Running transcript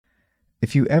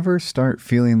if you ever start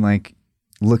feeling like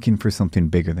looking for something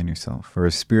bigger than yourself or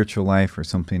a spiritual life or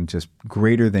something just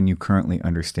greater than you currently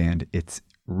understand, it's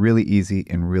really easy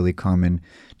and really common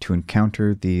to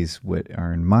encounter these, what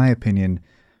are, in my opinion,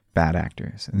 bad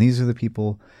actors. And these are the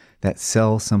people that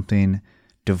sell something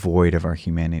devoid of our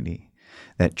humanity,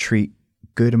 that treat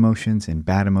good emotions and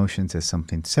bad emotions as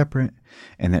something separate,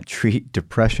 and that treat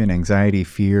depression, anxiety,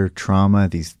 fear, trauma,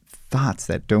 these thoughts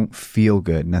that don't feel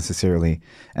good necessarily,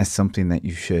 as something that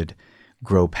you should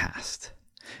grow past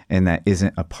and that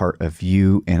isn't a part of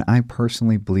you. And I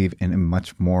personally believe in a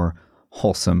much more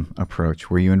wholesome approach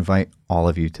where you invite all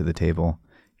of you to the table,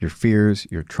 your fears,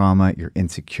 your trauma, your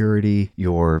insecurity,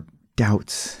 your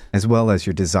doubts, as well as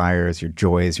your desires, your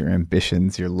joys, your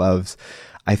ambitions, your loves.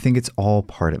 I think it's all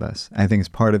part of us. I think it's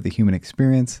part of the human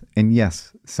experience. And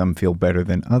yes, some feel better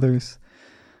than others,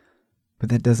 but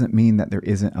that doesn't mean that there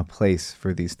isn't a place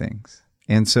for these things.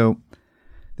 And so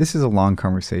this is a long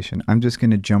conversation. I'm just going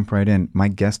to jump right in. My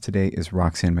guest today is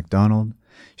Roxanne McDonald.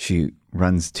 She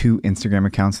runs 2 Instagram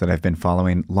accounts that I've been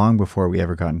following long before we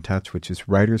ever got in touch, which is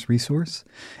Writer's Resource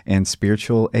and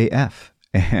Spiritual AF.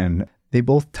 And they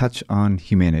both touch on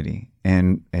humanity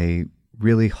and a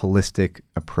really holistic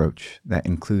approach that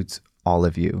includes all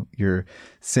of you, your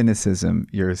cynicism,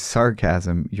 your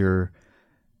sarcasm, your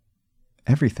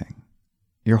everything.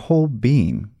 Your whole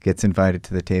being gets invited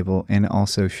to the table and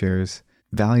also shares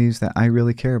values that I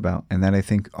really care about and that I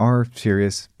think are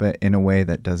serious, but in a way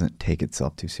that doesn't take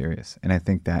itself too serious. And I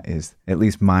think that is at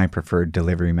least my preferred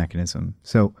delivery mechanism.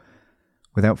 So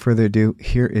without further ado,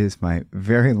 here is my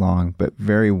very long but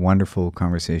very wonderful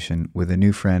conversation with a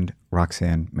new friend,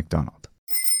 Roxanne McDonald.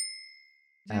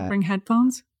 Did you bring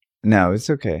headphones? No, it's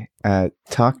okay.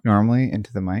 Talk normally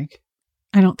into the mic.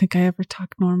 I don't think I ever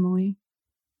talk normally.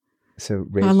 So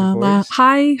raise your voice.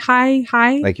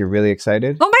 Hi. Like you're really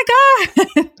excited? Oh my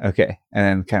God. Okay. And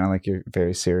then kind of like you're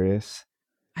very serious.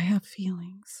 I have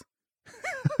feelings.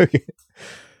 Okay.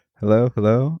 Hello?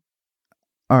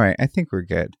 All right. I think we're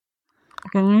good.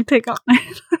 Okay, let me take out my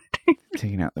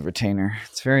Taking out the retainer.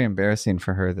 It's very embarrassing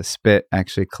for her. The spit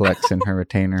actually collects in her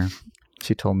retainer.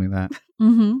 She told me that.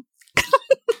 Mm-hmm.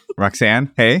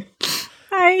 Roxanne, hey.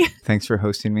 Hi. Thanks for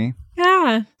hosting me.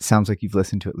 Yeah. Sounds like you've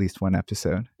listened to at least one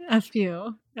episode. A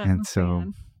few. Yeah, and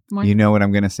so More you know what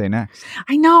I'm going to say next.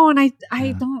 I know, and I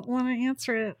don't want to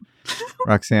answer it.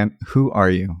 Roxanne, who are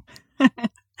you?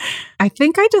 I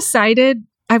think I decided,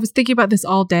 I was thinking about this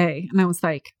all day, and I was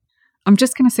like, I'm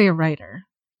just going to say a writer.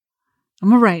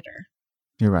 I'm a writer.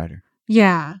 You're a writer.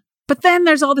 Yeah. But then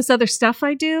there's all this other stuff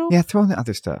I do. Yeah, throw in the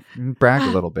other stuff. Brag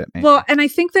a little bit, maybe. Well, and I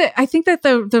think that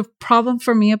the problem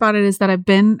for me about it is that I've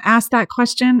been asked that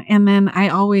question, and then I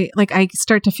always I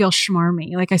start to feel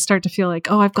schmarmy. Like I start to feel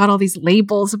like, oh, I've got all these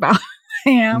labels about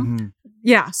who I am. Mm-hmm.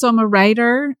 Yeah. So I'm a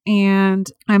writer and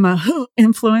I'm a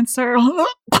influencer.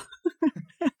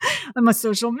 I'm a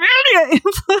social media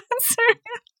influencer.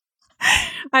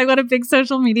 I've got a big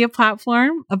social media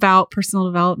platform about personal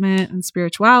development and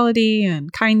spirituality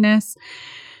and kindness.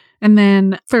 And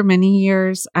then for many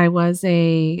years, I was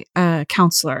a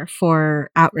counselor for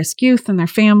at-risk youth and their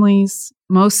families,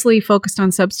 mostly focused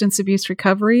on substance abuse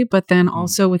recovery, but then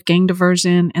also with gang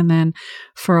diversion. And then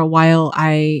for a while,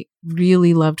 I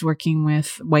really loved working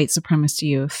with white supremacist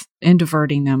youth and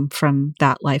diverting them from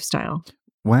that lifestyle.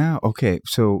 Wow. Okay.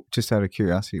 So just out of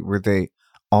curiosity, were they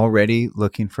already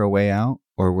looking for a way out,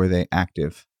 or were they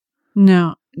active?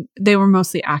 No, they were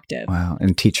mostly active. Wow.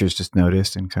 And teachers just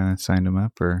noticed and kind of signed them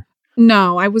up, or?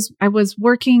 No, I was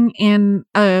working in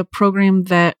a program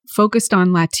that focused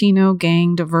on Latino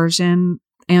gang diversion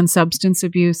and substance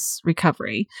abuse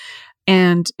recovery.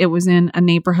 And it was in a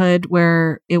neighborhood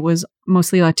where it was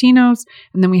mostly Latinos.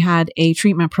 And then we had a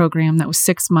treatment program that was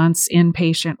 6 months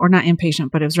inpatient, or not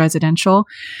inpatient, but it was residential.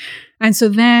 And so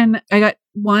then I got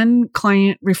one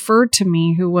client referred to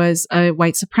me who was a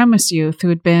white supremacist youth who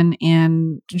had been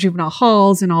in juvenile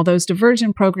halls and all those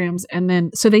diversion programs. And then,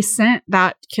 so they sent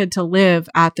that kid to live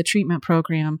at the treatment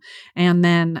program. And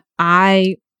then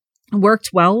I worked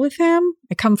well with him.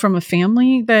 I come from a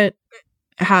family that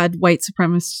had white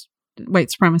supremacists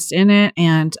in it.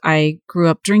 And I grew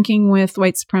up drinking with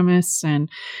white supremacists.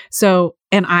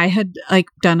 And I had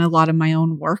done a lot of my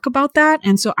own work about that.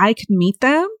 And so I could meet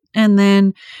them. And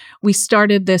then we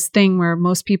started this thing where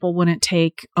most people wouldn't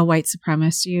take a white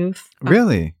supremacist youth.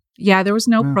 Really? Yeah, there was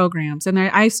no programs. And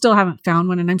I still haven't found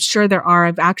one. And I'm sure there are.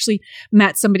 I've actually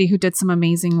met somebody who did some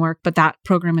amazing work, but that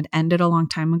program had ended a long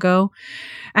time ago.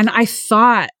 And I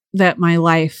thought that my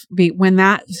life when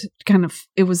that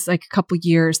it was like a couple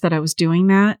years that I was doing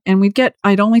that, and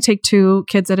I'd only take 2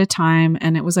 kids at a time,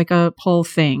 and it was like a whole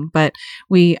thing. But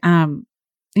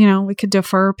we could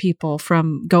defer people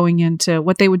from going into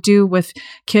what they would do with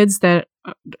kids that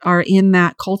are in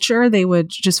that culture. They would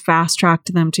just fast track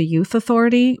them to youth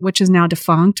authority, which is now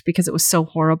defunct because it was so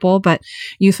horrible. But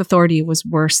youth authority was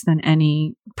worse than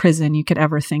any prison you could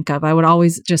ever think of. I would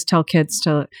always just tell kids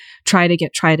to try to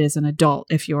get tried as an adult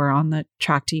if you were on the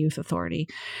track to youth authority.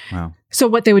 Wow. So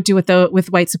what they would do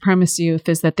with white supremacist youth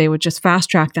is that they would just fast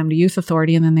track them to youth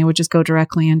authority, and then they would just go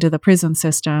directly into the prison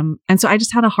system. And so I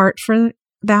just had a heart for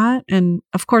that. And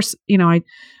of course,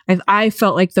 I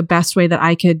felt like the best way that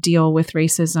I could deal with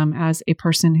racism as a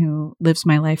person who lives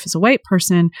my life as a white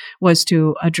person was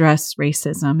to address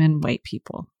racism in white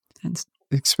people. And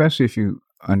especially if you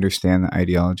understand the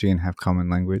ideology and have common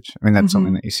language. I mean, that's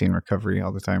something that you see in recovery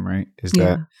all the time, right? Is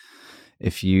that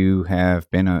if you have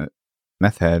been a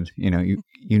meth head, you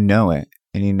know it,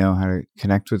 and you know how to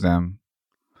connect with them.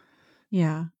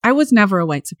 Yeah. I was never a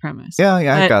white supremacist. Yeah,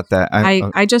 I got that.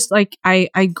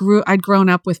 I'd grown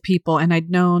up with people, and I'd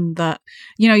known that,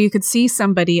 you could see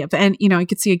somebody and, you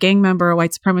could see a gang member, a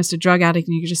white supremacist, a drug addict,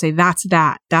 and you could just say, that's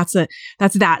that. That's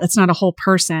not a whole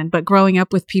person. But growing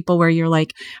up with people where you're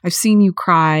like, I've seen you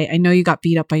cry. I know you got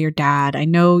beat up by your dad. I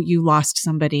know you lost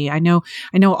somebody. I know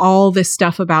all this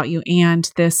stuff about you.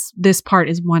 And this part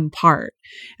is one part.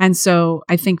 And so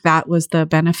I think that was the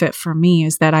benefit for me,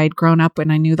 is that I'd grown up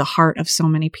and I knew the heart of so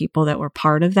many people that were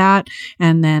part of that.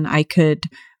 And then I could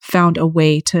found a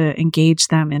way to engage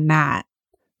them in that.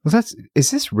 Well,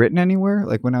 is this written anywhere?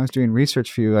 Like when I was doing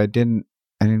research for you, I didn't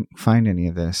find any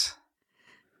of this.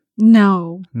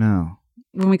 No.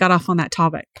 When we got off on that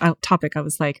topic, I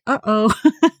was like,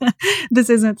 this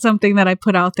isn't something that I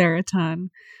put out there a ton.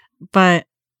 But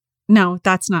no,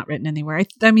 that's not written anywhere.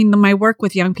 I mean, my work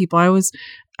with young people,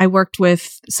 I worked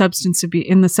with substance abuse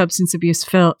in the substance abuse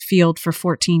field for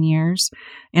 14 years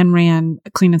and ran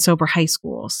clean and sober high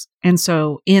schools. And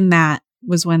so in that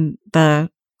was when I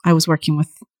was working with,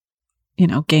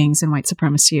 gangs and white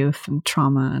supremacist youth and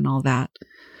trauma and all that.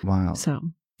 Wow. So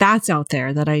that's out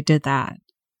there that I did that.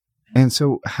 And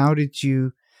so how did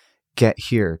you get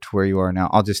here to where you are now?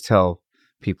 I'll just tell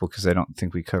people, because I don't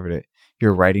think we covered it.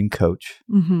 You're a writing coach.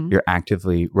 Mm-hmm. You're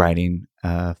actively writing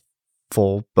a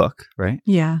full book, right?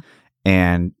 Yeah.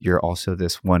 And you're also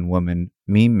this one woman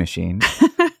meme machine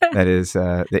that is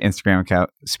the Instagram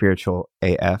account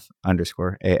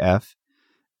spiritual_AF.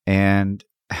 And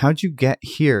how'd you get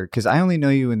here? Because I only know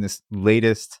you in this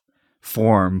latest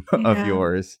form of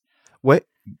yours. What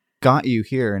got you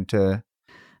here into...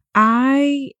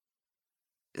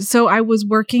 So I was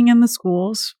working in the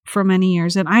schools for many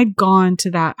years, and I'd gone to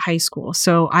that high school.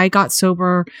 So I got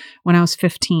sober when I was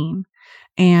 15,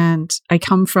 and I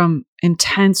come from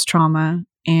intense trauma,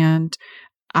 and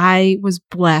I was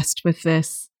blessed with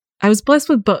this. I was blessed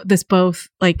with both.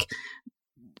 Like,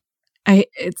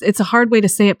 it's a hard way to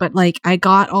say it, but like I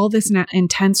got all this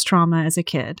intense trauma as a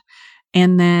kid,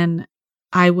 and then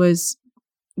I was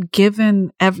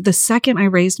given the second I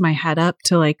raised my head up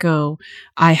to like, go,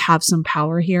 I have some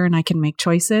power here and I can make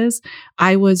choices.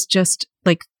 I was just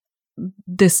like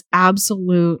this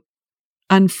absolute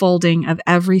unfolding of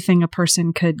everything a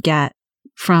person could get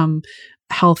from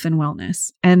health and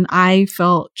wellness. And I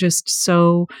felt just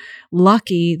so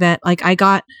lucky that like I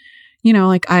got,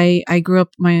 I grew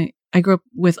up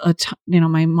with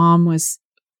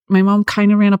my mom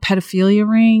kind of ran a pedophilia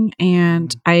ring,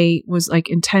 and I was like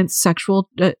intense sexual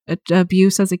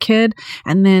abuse as a kid.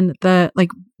 And then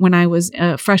when I was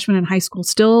a freshman in high school,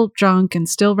 still drunk and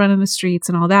still running the streets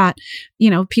and all that,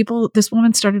 this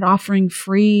woman started offering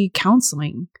free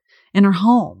counseling in her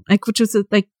home, which was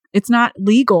it's not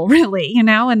legal really,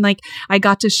 and like I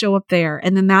got to show up there.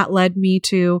 And then that led me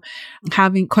to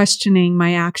questioning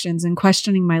my actions and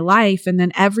questioning my life. And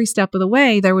then every step of the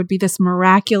way, there would be this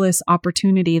miraculous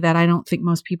opportunity that I don't think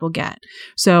most people get.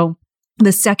 So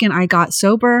the second I got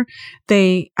sober,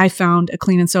 I found a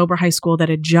clean and sober high school that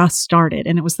had just started,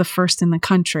 and it was the first in the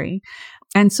country.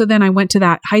 And so then I went to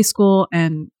that high school,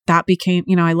 and that became,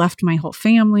 I left my whole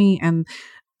family, and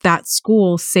that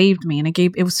school saved me, and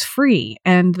it was free.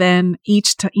 And then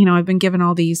I've been given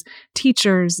all these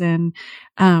teachers and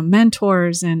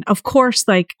mentors. And of course,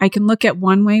 like I can look at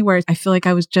one way where I feel like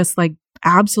I was just like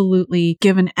absolutely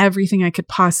given everything I could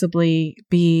possibly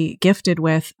be gifted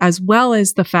with, as well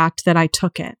as the fact that I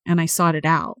took it and I sought it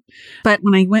out. But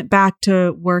when I went back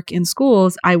to work in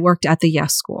schools, I worked at the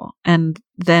Yes School. And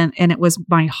it was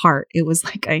my heart. It was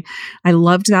like, I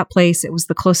loved that place. It was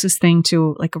the closest thing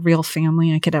to like a real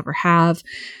family I could ever have.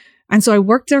 And so I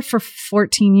worked there for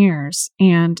 14 years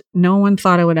and no one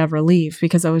thought I would ever leave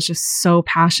because I was just so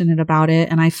passionate about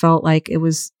it. And I felt like it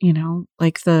was,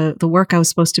 like the work I was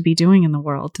supposed to be doing in the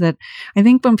world. That I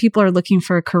think when people are looking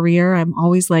for a career, I'm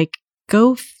always like,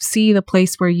 go see the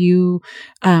place where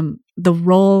the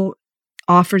role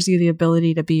offers you the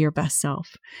ability to be your best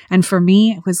self. And for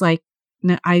me, it was like,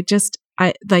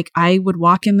 I would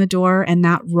walk in the door and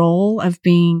that role of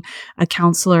being a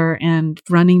counselor and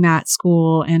running that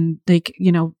school and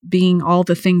being all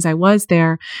the things I was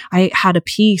there, I had a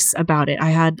peace about it.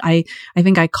 I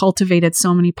think I cultivated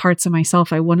so many parts of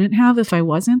myself I wouldn't have if I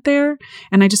wasn't there.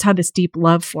 And I just had this deep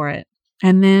love for it.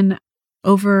 And then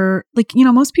over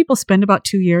most people spend about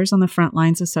 2 years on the front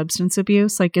lines of substance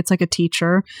abuse. Like it's like a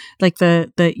teacher, like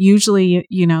the usually,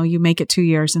 you make it 2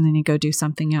 years and then you go do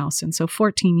something else. And so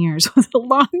 14 years was a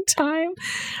long time.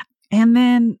 And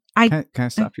then Can I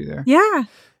stop you there? Yeah.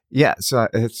 Yeah. So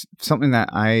it's something that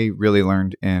I really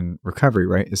learned in recovery,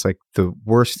 right? It's like the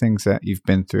worst things that you've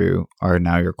been through are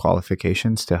now your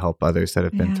qualifications to help others that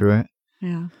have been through it.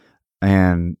 Yeah.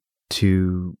 And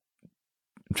I'm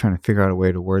trying to figure out a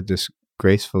way to word this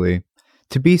gracefully.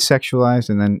 To be sexualized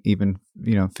and then even,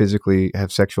 physically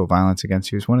have sexual violence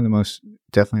against you is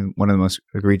definitely one of the most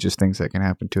egregious things that can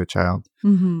happen to a child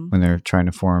when they're trying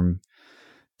to form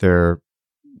their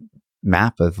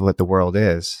map of what the world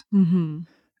is. Mm-hmm.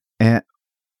 And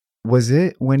was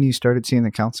it when you started seeing the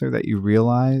counselor that you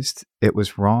realized it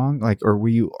was wrong? Or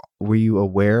were you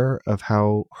aware of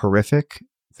how horrific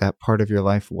that part of your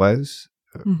life was?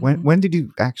 Mm-hmm. When did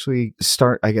you actually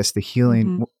start, I guess, the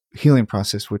healing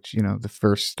process, which,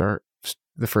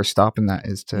 the first stop in that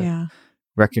is to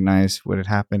recognize what had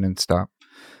happened and stop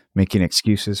making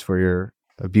excuses for your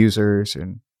abusers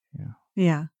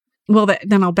Yeah. Well,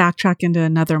 then I'll backtrack into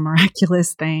another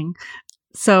miraculous thing.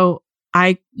 So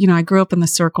I grew up in the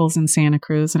circles in Santa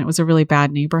Cruz and it was a really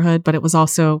bad neighborhood, but it was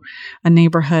also a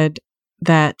neighborhood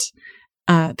that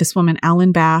this woman,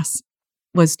 Ellen Bass,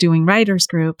 was doing writers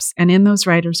groups. And in those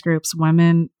writers groups,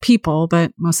 people,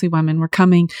 but mostly women, were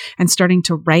coming and starting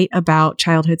to write about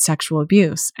childhood sexual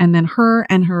abuse. And then her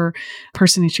and her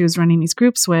person who she was running these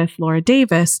groups with, Laura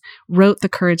Davis, wrote The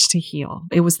Courage to Heal.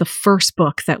 It was the first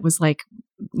book that was like,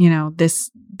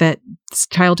 that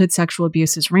childhood sexual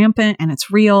abuse is rampant and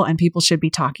it's real and people should be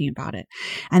talking about it.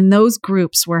 And those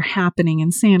groups were happening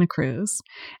in Santa Cruz.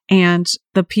 And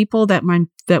the people that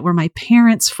were my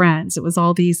parents' friends, it was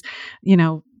all these,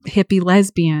 hippie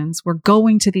lesbians, were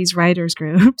going to these writers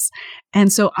groups.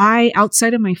 And so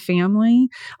outside of my family,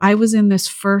 I was in this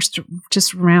first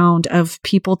just round of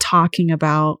people talking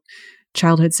about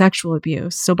childhood sexual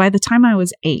abuse. So by the time I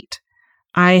was 8,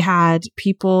 I had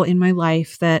people in my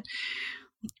life that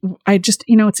I just,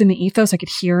 it's in the ethos. I could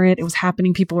hear it. It was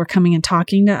happening. People were coming and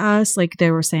talking to us. Like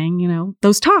they were saying,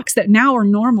 those talks that now are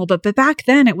normal. But back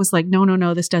then it was like,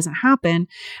 no, this doesn't happen.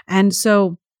 And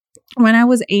so when I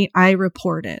was 8, I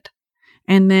reported.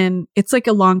 And then it's like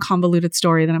a long convoluted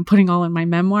story that I'm putting all in my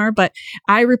memoir, but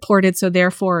I reported. So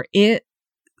therefore it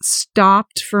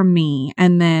stopped for me.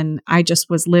 And then I just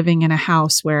was living in a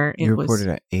house where you reported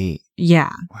at 8.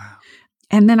 Yeah. Wow.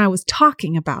 And then I was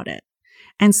talking about it.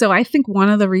 And so I think one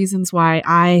of the reasons why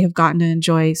I have gotten to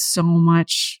enjoy so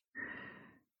much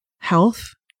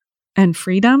health and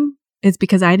freedom is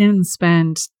because I didn't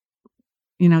spend,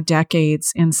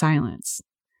 decades in silence.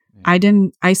 Yeah. I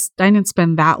didn't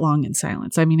spend that long in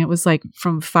silence. I mean, it was like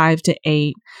from 5 to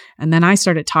 8, and then I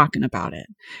started talking about it.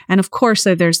 And of course,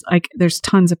 there's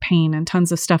tons of pain and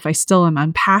tons of stuff I still am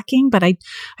unpacking, but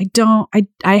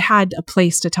I had a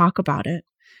place to talk about it.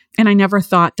 And I never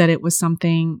thought that it was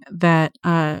something that,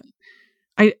 I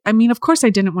mean, of course I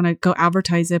didn't want to go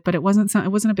advertise it, but it wasn't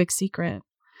a big secret.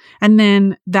 And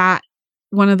then that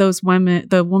one of those women,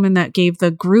 the woman that gave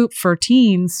the group for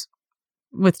teens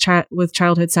with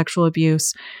childhood sexual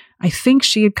abuse, I think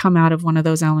she had come out of one of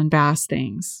those Ellen Bass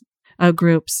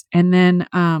groups. And then,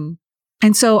 and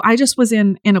so I just was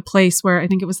in a place where I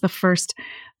think it was the first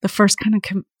kind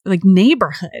of like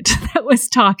neighborhood that was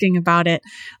talking about it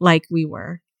like we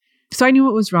were. So I knew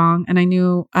it was wrong. And I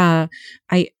knew, I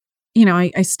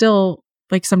still,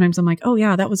 like, sometimes I'm like, oh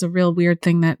yeah, that was a real weird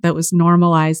thing that was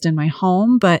normalized in my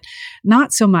home, but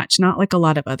not so much, not like a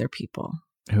lot of other people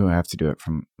who have to do it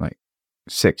from like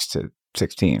 6 to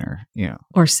 16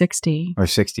 or 60 or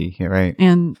 60. Yeah. Right.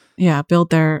 And yeah, build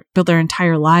their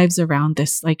entire lives around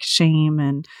this like shame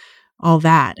and all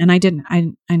that. And I didn't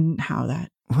have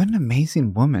that. What an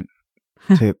amazing woman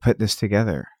to put this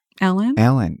together.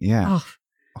 Ellen. Yeah. Oh.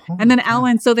 And then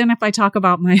Ellen, so then if I talk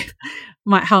about my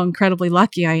how incredibly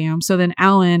lucky I am. So then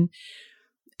Ellen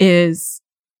is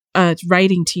a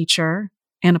writing teacher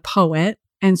and a poet.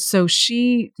 And so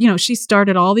she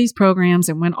started all these programs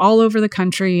and went all over the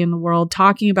country and the world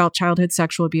talking about childhood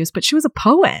sexual abuse, but she was a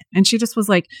poet and she just was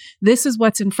like, this is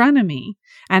what's in front of me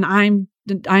and I'm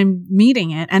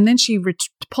meeting it. And then she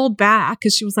pulled back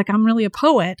because she was like, I'm really a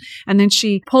poet. And then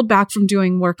she pulled back from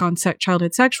doing work on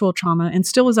childhood sexual trauma and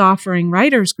still was offering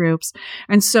writers groups.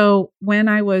 And so when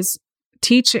I was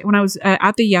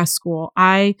at the Yes School,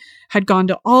 I had gone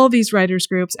to all these writers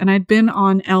groups and I'd been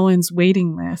on Ellen's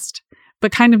waiting list,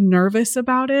 but kind of nervous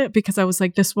about it because I was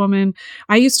like, this woman,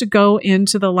 I used to go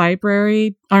into the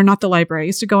library, or not the library, I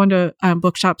used to go into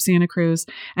Bookshop Santa Cruz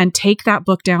and take that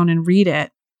book down and read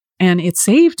it. And it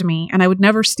saved me. And I would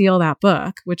never steal that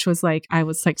book, which was like, I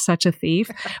was like such a thief.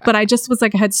 But I just was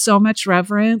like, I had so much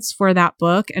reverence for that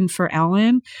book and for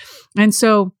Ellen. And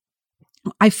so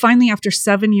I finally, after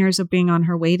 7 years of being on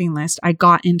her waiting list, I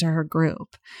got into her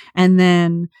group. And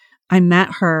then I met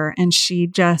her and she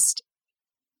just,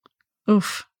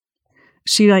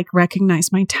 she like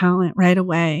recognized my talent right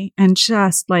away and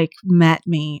just like met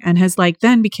me and has like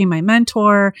then became my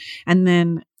mentor. And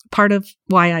then part of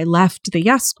why I left the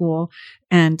Yes School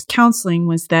and counseling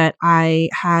was that I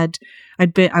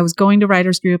was going to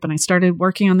writers group and I started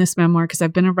working on this memoir because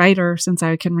I've been a writer since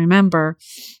I can remember.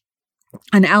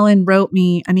 And Ellen wrote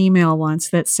me an email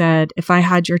once that said, if I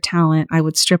had your talent, I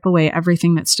would strip away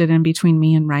everything that stood in between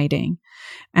me and writing.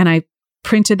 And I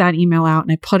printed that email out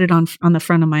and I put it on the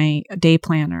front of my day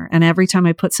planner. And every time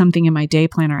I put something in my day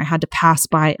planner, I had to pass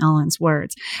by Ellen's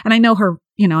words. And I know her,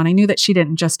 and I knew that she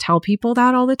didn't just tell people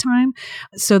that all the time.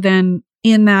 So then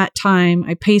in that time,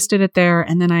 I pasted it there.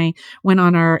 And then I went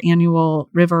on our annual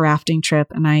river rafting trip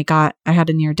and I had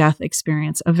a near-death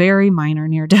experience, a very minor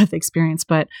near-death experience,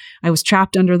 but I was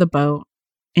trapped under the boat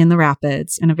in the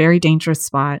rapids in a very dangerous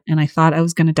spot. And I thought I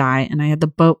was going to die. And I had the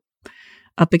boat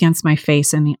up against my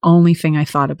face. And the only thing I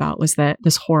thought about was that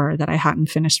this horror that I hadn't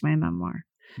finished my memoir.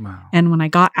 Wow. And when I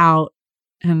got out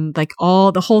and like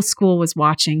the whole school was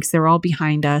watching because they were all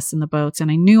behind us in the boats.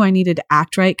 And I knew I needed to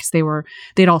act right because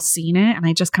they'd all seen it. And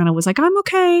I just kind of was like, I'm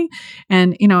okay.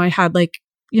 And, I had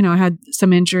I had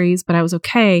some injuries, but I was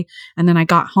okay. And then I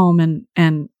got home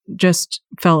and just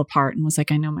fell apart and was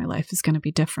like, I know my life is going to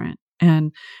be different.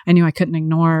 And I knew I couldn't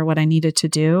ignore what I needed to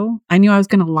do. I knew I was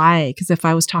going to lie because if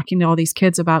I was talking to all these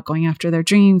kids about going after their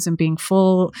dreams and being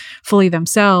fully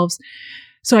themselves.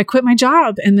 So I quit my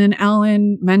job. And then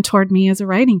Ellen mentored me as a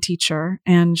writing teacher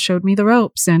and showed me the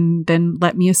ropes and then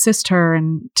let me assist her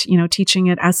and, teaching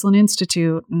at Esalen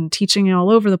Institute and teaching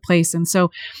all over the place. And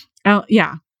so,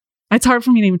 it's hard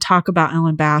for me to even talk about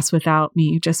Ellen Bass without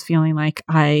me just feeling like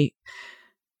I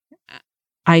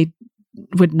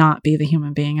would not be the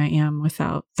human being I am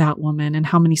without that woman and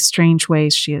how many strange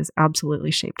ways she has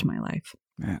absolutely shaped my life.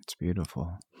 That's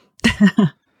beautiful.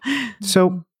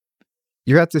 So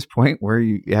you're at this point where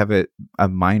you have a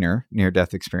minor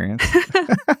near-death experience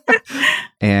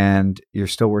and you're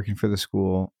still working for the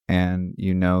school and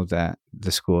you know that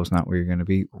the school is not where you're going to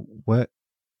be. What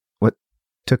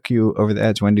took you over the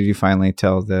edge? When did you finally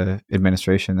tell the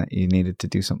administration that you needed to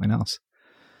do something else?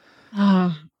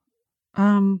 Well,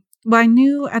 I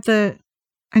knew at the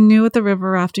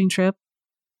river rafting trip,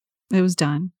 it was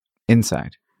done.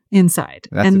 Inside.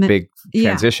 That's a big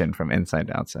transition from inside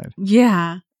to outside.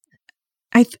 Yeah.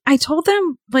 I told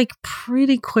them like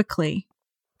pretty quickly.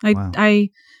 Wow. I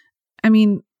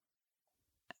mean,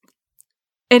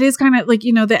 it is kind of like,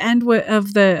 the end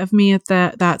of me at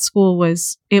that school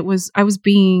I was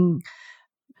being,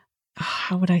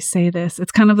 how would I say this?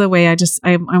 It's kind of the way I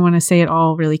want to say it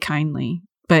all really kindly.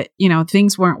 But,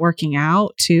 things weren't working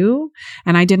out too.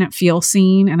 And I didn't feel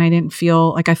seen and I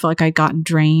felt like I'd gotten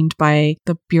drained by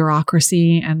the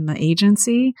bureaucracy and the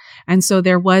agency. And so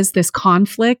there was this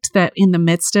conflict that in the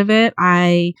midst of it,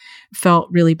 I felt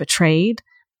really betrayed.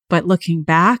 But looking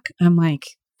back, I'm like,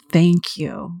 thank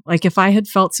you. Like if I had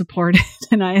felt supported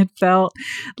and I had felt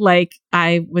like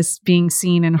I was being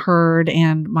seen and heard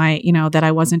and that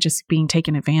I wasn't just being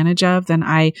taken advantage of, then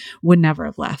I would never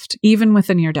have left, even with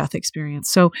a near-death experience.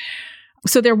 So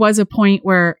there was a point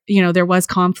where, there was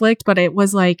conflict, but it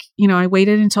was like, I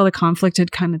waited until the conflict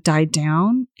had kind of died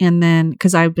down. And then,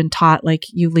 because I've been taught like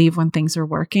you leave when things are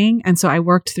working. And so I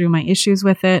worked through my issues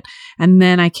with it. And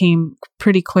then I came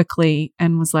pretty quickly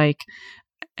and was like,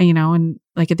 and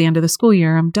like at the end of the school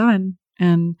year, I'm done.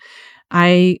 And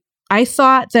I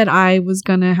thought that I was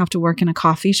going to have to work in a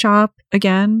coffee shop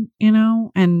again,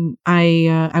 and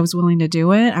I was willing to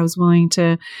do it. I was willing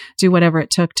to do whatever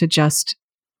it took to just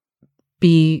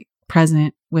be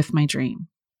present with my dream.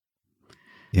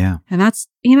 Yeah. And that's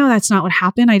not what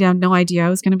happened. I had no idea I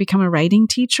was going to become a writing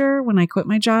teacher when I quit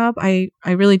my job. I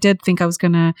really did think I was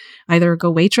going to either go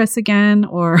waitress again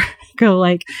or go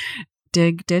like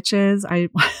dig ditches. I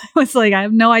was like, I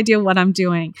have no idea what I'm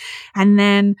doing. And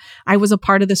then I was a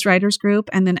part of this writers group.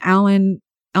 And then Ellen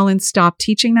stopped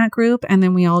teaching that group. And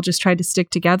then we all just tried to stick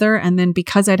together. And then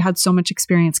because I'd had so much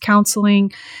experience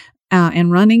counseling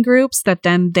and running groups, that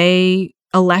then they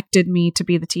elected me to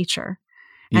be the teacher.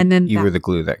 And then you were the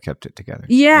glue that kept it together.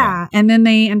 Yeah. And then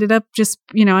they ended up just,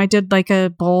 I did like a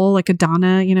bowl, like a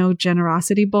Donna,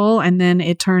 generosity bowl. And then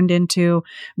it turned into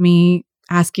me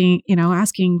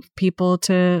asking people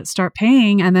to start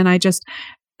paying. And then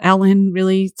Ellen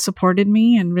really supported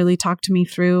me and really talked to me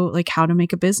through like how to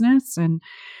make a business. And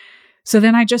so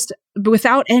then I just,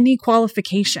 without any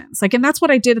qualifications, like, and that's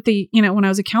what I did at when I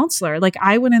was a counselor, like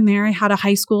I went in there, I had a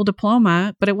high school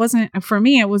diploma, but it wasn't, for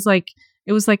me, it was a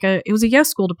yes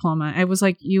school diploma. I was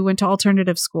like, you went to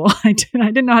alternative school. I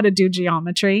didn't know how to do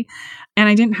geometry, and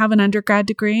I didn't have an undergrad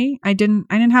degree. I didn't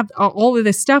have all of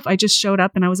this stuff. I just showed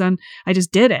up and I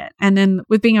just did it. And then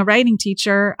with being a writing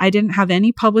teacher, I didn't have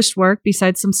any published work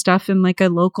besides some stuff in like a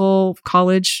local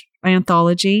college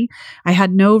anthology. I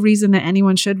had no reason that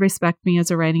anyone should respect me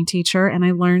as a writing teacher. And I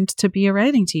learned to be a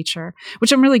writing teacher,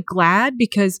 which I'm really glad,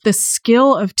 because the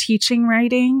skill of teaching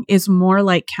writing is more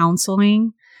like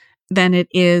counseling than it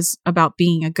is about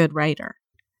being a good writer.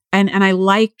 And I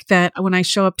like that when I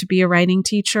show up to be a writing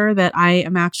teacher, that I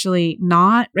am actually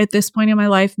not, at this point in my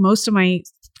life, most of my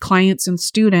clients and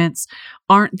students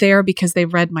aren't there because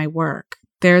they've read my work.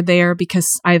 They're there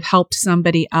because I've helped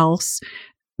somebody else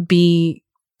be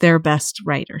their best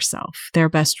writer self, their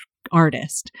best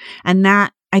artist. And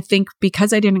that, I think,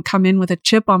 because I didn't come in with a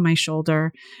chip on my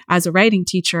shoulder as a writing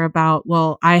teacher about,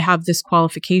 well, I have this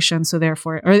qualification, so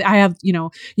therefore, or I have,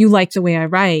 you like the way I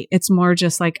write. It's more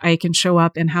just like I can show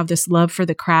up and have this love for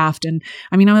the craft. And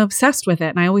I'm obsessed with it,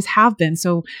 and I always have been.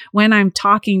 So when I'm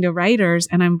talking to writers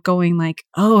and I'm going like,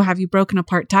 oh, have you broken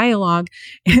apart dialogue?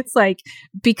 It's like,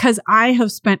 because I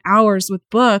have spent hours with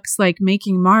books, like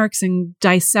making marks and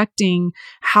dissecting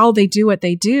how they do what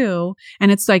they do.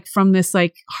 And it's like from this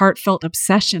like heartfelt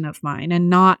obsession of mine, and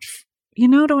not, do you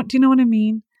know what I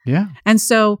mean? Yeah. And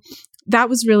so that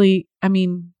was really, I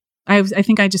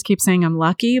think I just keep saying I'm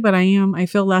lucky, but I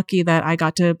feel lucky that I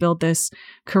got to build this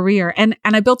career, and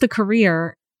I built the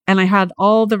career, and I had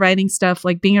all the writing stuff,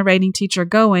 like being a writing teacher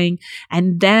going.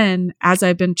 And then as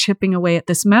I've been chipping away at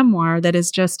this memoir, that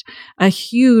is just a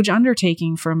huge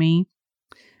undertaking for me,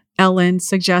 Ellen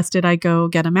suggested I go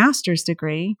get a master's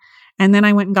degree. And then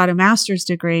I went and got a master's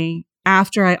degree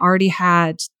after I already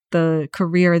had the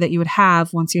career that you would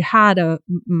have once you had a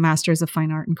master's of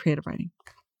fine art and creative writing.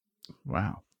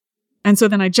 Wow. And so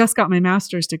then I just got my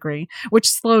master's degree, which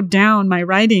slowed down my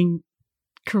writing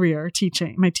career,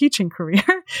 my teaching career,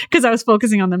 because I was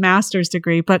focusing on the master's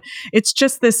degree. But it's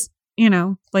just this,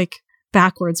 like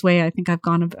backwards way I think I've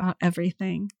gone about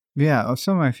everything. Yeah.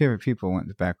 Some of my favorite people went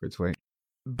the backwards way.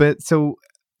 But so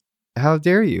how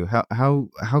dare you? How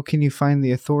can you find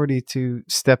the authority to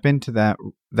step into that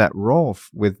role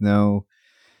with no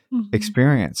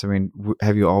experience? I mean,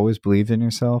 have you always believed in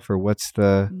yourself, or what's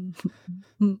the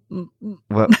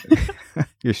what?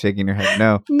 You're shaking your head.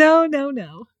 No.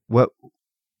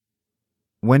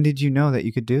 When did you know that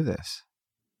you could do this?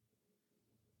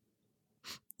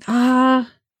 When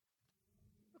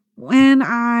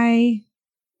I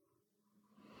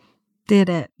did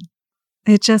it.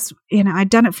 It just,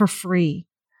 I'd done it for free.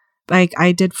 Like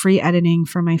I did free editing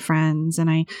for my friends,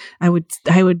 and I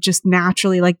would just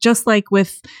naturally, just like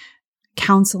with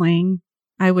counseling,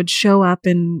 I would show up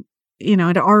and,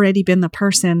 I'd already been the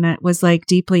person that was like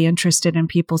deeply interested in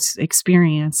people's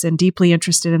experience and deeply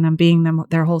interested in them being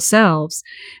their whole selves,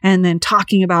 and then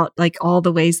talking about like all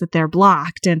the ways that they're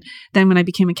blocked. And then when I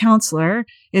became a counselor,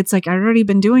 it's like I'd already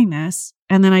been doing this,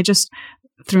 and then I just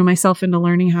threw myself into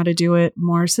learning how to do it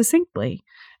more succinctly.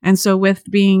 And so with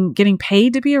getting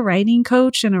paid to be a writing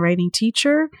coach and a writing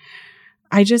teacher,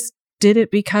 I just did it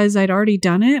because I'd already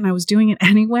done it and I was doing it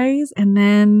anyways. And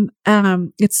then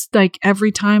it's like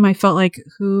every time I felt like,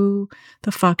 who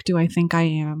the fuck do I think I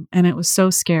am? And it was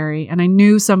so scary. And I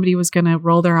knew somebody was going to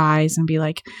roll their eyes and be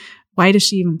like, why does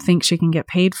she even think she can get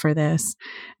paid for this?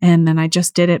 And then I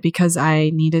just did it because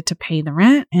I needed to pay the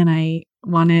rent, and I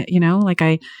wanted,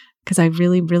 because I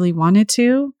really, really wanted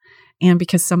to, and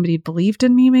because somebody believed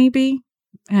in me maybe.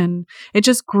 And it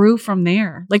just grew from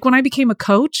there. Like when I became a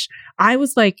coach, I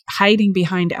was like hiding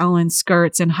behind Ellen's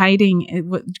skirts and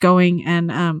going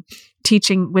and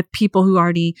teaching with people who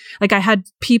already, like I had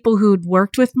people who'd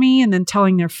worked with me and then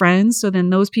telling their friends. So then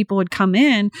those people would come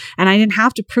in and I didn't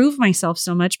have to prove myself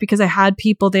so much because I had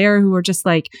people there who were just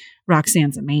like,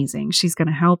 Roxanne's amazing. She's going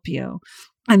to help you.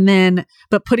 And then,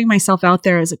 but putting myself out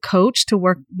there as a coach to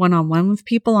work one-on-one with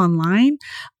people online,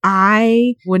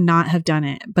 I would not have done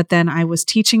it. But then I was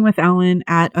teaching with Ellen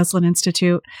at Esalen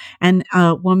Institute and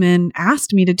a woman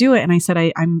asked me to do it. And I said,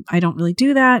 I don't really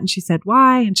do that. And she said,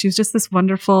 why? And she was just this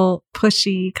wonderful,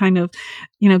 pushy kind of,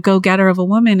 go-getter of a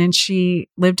woman. And she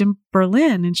lived in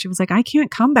Berlin and she was like, I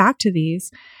can't come back to these.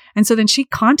 And so then she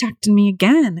contacted me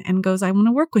again and goes, I want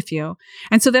to work with you.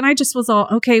 And so then I just was all,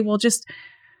 okay, well,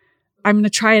 I'm going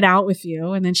to try it out with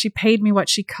you. And then she paid me what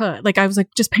she could. Like, I was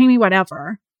like, just pay me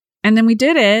whatever. And then we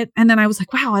did it. And then I was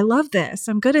like, wow, I love this.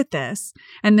 I'm good at this.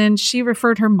 And then she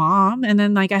referred her mom. And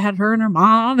then like I had her and her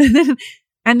mom.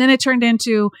 And then it turned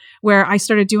into where I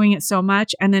started doing it so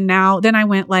much. And then then I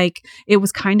went like, it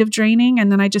was kind of draining.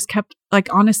 And then I just kept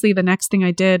like, honestly, the next thing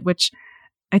I did, which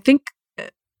I think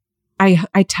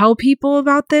I tell people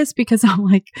about this because I'm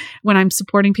like, when I'm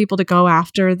supporting people to go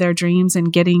after their dreams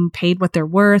and getting paid what they're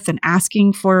worth and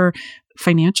asking for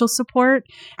financial support,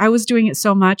 I was doing it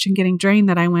so much and getting drained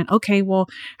that I went, okay, well,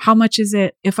 how much is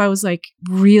it if I was like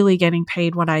really getting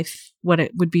paid what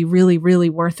it would be really, really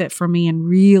worth it for me and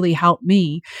really help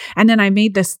me? And then I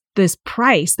made this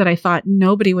price that I thought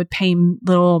nobody would pay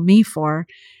little old me for.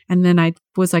 And then I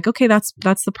was like, okay, that's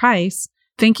the price,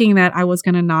 thinking that I was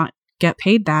going to not get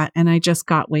paid that. And I just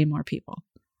got way more people.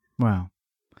 Wow.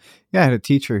 Yeah, I had a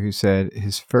teacher who said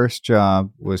his first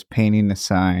job was painting a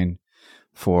sign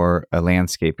for a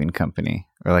landscaping company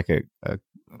or like a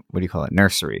what do you call it?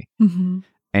 Nursery. Mm-hmm.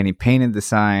 And he painted the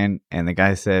sign and the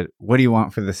guy said, what do you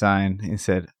want for the sign? He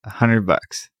said, $100. And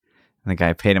the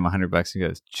guy paid him $100. He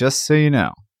goes, just so you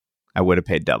know, I would have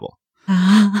paid double.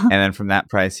 And then from that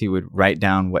price, he would write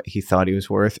down what he thought he was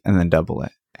worth and then double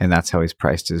it. And that's how he's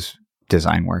priced his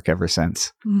design work ever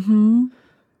since. Mm-hmm.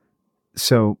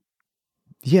 So,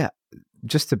 yeah,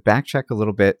 just to backtrack a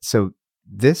little bit. So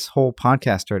this whole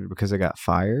podcast started because I got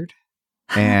fired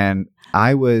and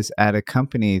I was at a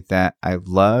company that I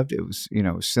loved. It was,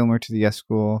 similar to the Yes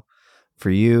School for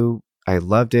you. I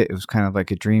loved it. It was kind of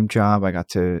like a dream job. I got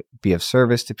to be of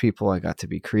service to people. I got to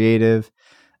be creative.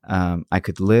 I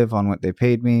could live on what they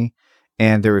paid me.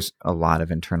 And there was a lot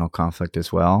of internal conflict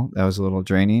as well. That was a little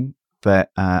draining.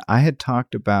 But I had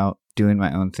talked about doing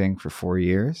my own thing for 4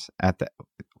 years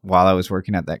while I was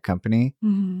working at that company.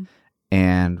 Mm-hmm.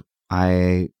 And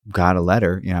I got a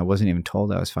letter. I wasn't even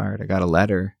told I was fired. I got a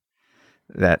letter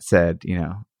that said,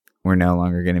 we're no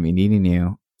longer going to be needing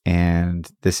you. And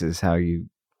this is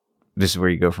where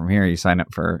you go from here. You sign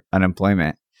up for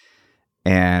unemployment.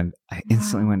 And I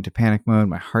instantly went into panic mode.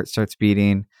 My heart starts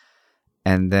beating.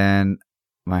 And then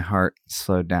my heart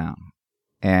slowed down.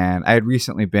 And I had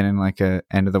recently been in like a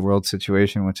end of the world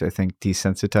situation, which I think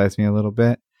desensitized me a little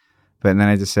bit. But then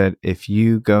I just said, if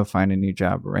you go find a new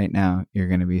job right now, you're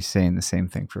going to be saying the same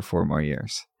thing for 4 more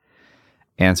years.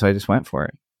 And so I just went for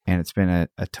it. And it's been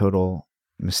a total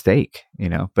mistake,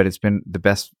 but it's been the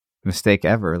best mistake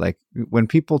ever. Like when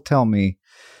people tell me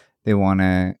they want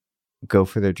to go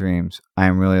for their dreams,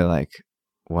 I'm really like,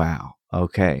 wow,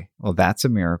 okay, well, that's a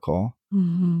miracle.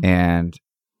 Mm-hmm. And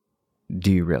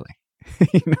do you really?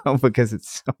 Because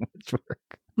it's so much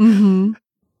work. Mm-hmm.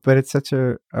 But it's such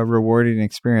a rewarding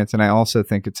experience. And I also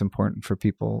think it's important for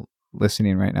people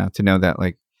listening right now to know that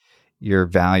like your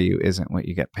value isn't what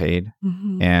you get paid.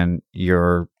 Mm-hmm. And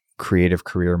your creative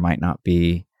career might not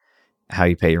be how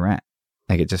you pay your rent.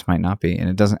 Like it just might not be. And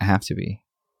it doesn't have to be.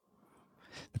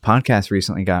 The podcast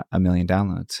recently got 1 million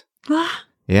downloads.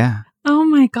 Yeah. Oh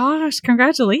my gosh.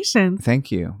 Congratulations.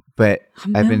 Thank you. But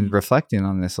I've been reflecting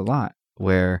on this a lot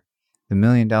where the 1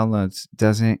 million downloads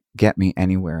doesn't get me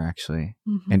anywhere, actually.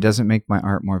 Mm-hmm. It doesn't make my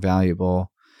art more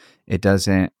valuable. It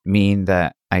doesn't mean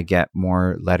that I get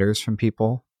more letters from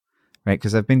people, right?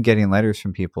 Because I've been getting letters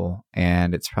from people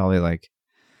and it's probably like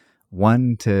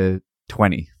 1 to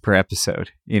 20 per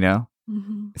episode,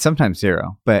 Mm-hmm. sometimes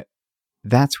 0, but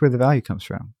that's where the value comes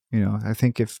from. I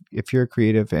think if you're a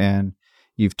creative and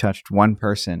you've touched one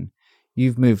person,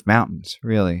 you've moved mountains,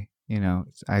 really.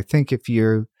 I think if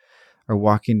you are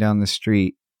walking down the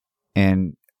street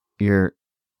and you're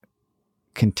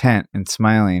content and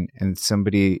smiling and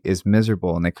somebody is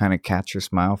miserable and they kind of catch your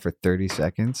smile for 30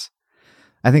 seconds,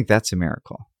 I think that's a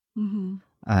miracle. Mm-hmm.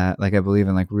 Like I believe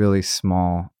in like really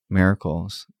small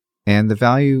miracles. And the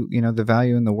value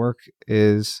in the work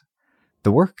is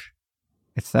the work.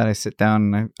 It's that I sit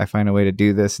down and I find a way to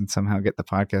do this and somehow get the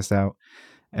podcast out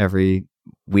every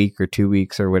week or 2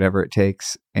 weeks or whatever it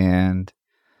takes. And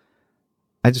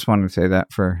I just wanted to say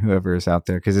that for whoever is out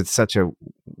there, because it's such a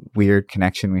weird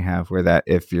connection we have where that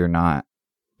if you're not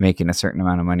making a certain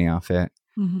amount of money off it.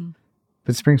 Mm-hmm.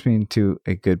 But this brings me into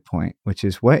a good point, which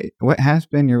is what has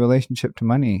been your relationship to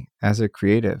money as a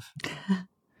creative?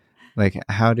 Like,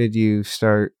 how did you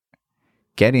start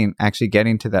getting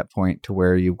to that point to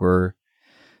where you were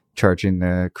charging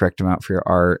the correct amount for your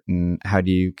art, and how do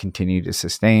you continue to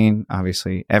sustain?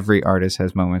 Obviously, every artist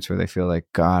has moments where they feel like,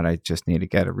 God, I just need to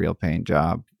get a real paying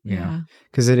job, you know,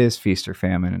 because it is feast or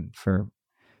famine for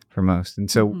most. And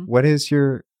so what is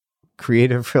your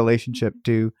creative relationship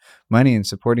to money and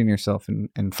supporting yourself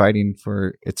and fighting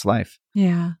for its life?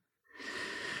 Yeah.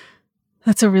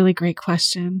 That's a really great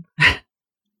question.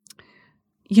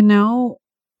 You know,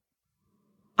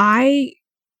 I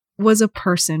was a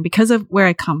person because of where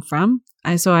I come from.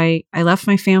 I left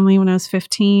my family when I was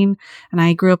 15, and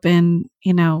I grew up in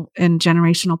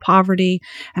generational poverty,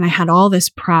 and I had all this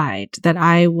pride that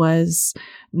I was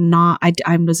not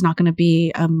going to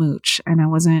be a mooch, and I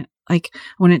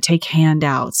wouldn't take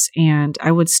handouts, and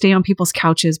I would stay on people's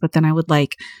couches, but then I would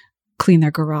clean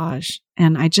their garage.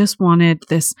 And I just wanted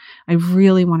this. I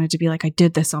really wanted to be like, I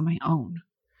did this on my own.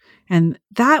 And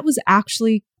that was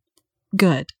actually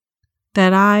good.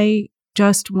 That I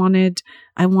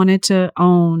wanted to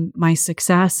own my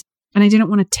success, and I didn't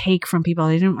want to take from people.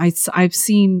 I had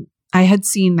seen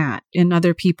that in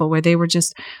other people where they were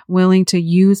just willing to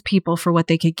use people for what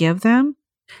they could give them.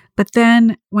 But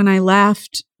then when I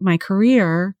left my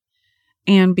career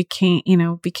and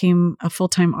became a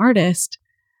full-time artist,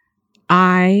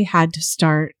 I had to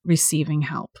start receiving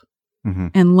help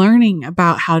and learning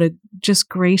about how to just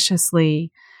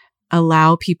graciously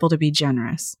allow people to be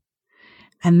generous.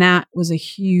 And that was a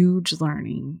huge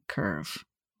learning curve.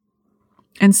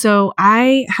 And so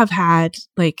I have had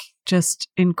just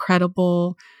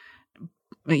incredible,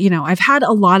 I've had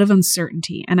a lot of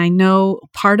uncertainty, and I know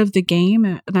part of the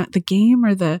game, not the game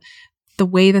or the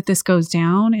way that this goes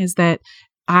down, is that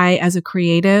I, as a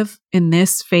creative in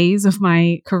this phase of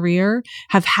my career,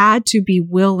 have had to be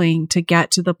willing to get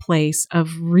to the place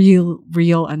of real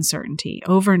uncertainty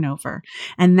over and over.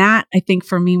 And that, I think,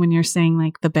 for me, when you're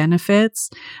saying the benefits,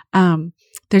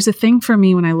 there's a thing for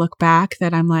me when I look back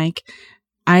that I'm like,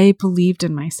 I believed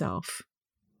in myself.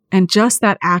 And just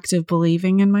that act of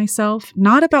believing in myself,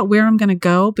 not about where I'm going to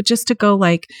go, but just to go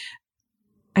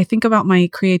I think about my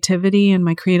creativity and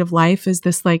my creative life as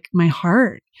this my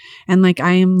heart. And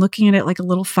I am looking at it like a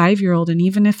little 5-year-old. And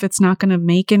even if it's not going to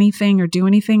make anything or do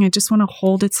anything, I just want to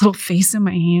hold its little face in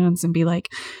my hands and be like,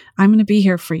 I'm going to be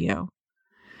here for you.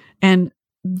 And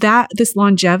this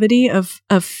longevity of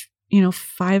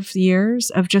 5 years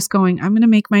of just going, I'm going to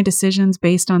make my decisions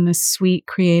based on this sweet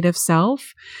creative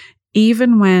self.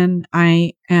 Even when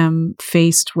I am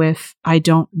faced with, I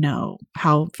don't know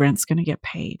how rent's going to get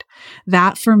paid.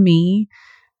 That for me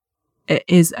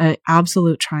is an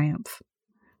absolute triumph.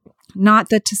 Not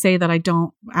that to say that I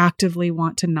don't actively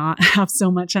want to not have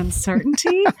so much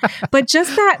uncertainty, but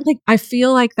just that I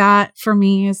feel like that for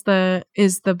me is the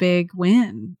big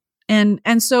win.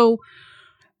 And so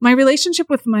my relationship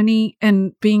with money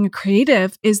and being a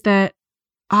creative is that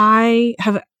I've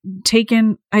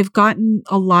gotten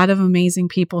a lot of amazing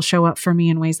people show up for me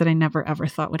in ways that I never ever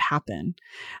thought would happen.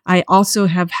 I also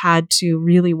have had to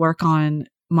really work on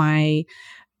my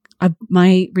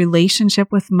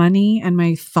relationship with money and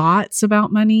my thoughts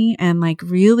about money. And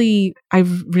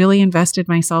I've really invested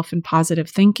myself in positive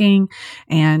thinking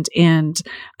and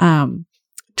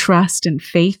trust and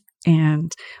faith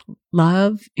and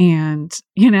love and,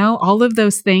 all of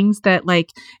those things that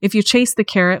if you chase the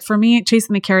carrot, for me,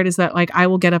 chasing the carrot is that I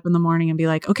will get up in the morning and be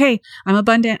like, okay, I'm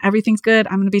abundant. Everything's good.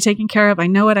 I'm going to be taken care of. I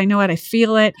know it. I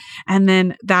feel it. And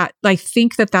then that I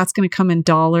think that that's going to come in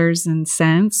dollars and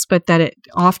cents, but that it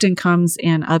often comes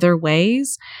in other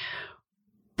ways.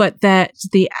 But that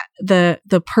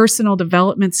the personal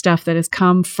development stuff that has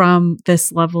come from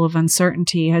this level of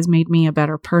uncertainty has made me a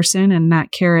better person. And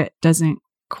that carrot doesn't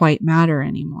quite matter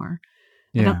anymore.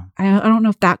 Yeah. I don't know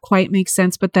if that quite makes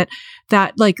sense, but that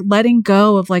letting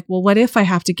go of well, what if I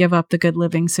have to give up the good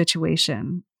living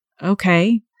situation?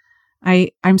 Okay.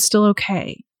 I'm still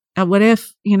okay. What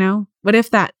if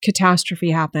that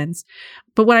catastrophe happens?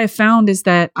 But what I found is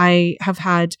that I have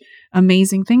had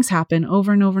amazing things happen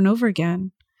over and over and over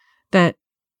again. That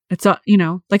it's, I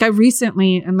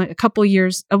recently, in a couple of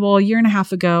years, a year and a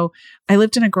half ago, I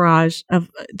lived in a garage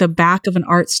of the back of an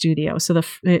art studio. So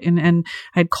and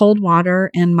I had cold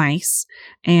water and mice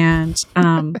and,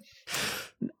 I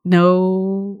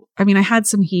had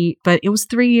some heat, but it was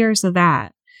 3 years of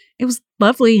that. It was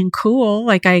lovely and cool.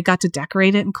 I got to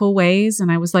decorate it in cool ways.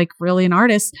 And I was really an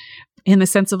artist. in the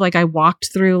sense of like I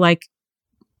walked through like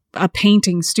a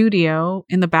painting studio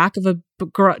in the back of a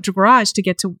garage to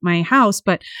get to my house.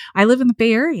 But I live in the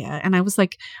Bay Area, and I was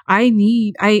like, I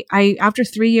after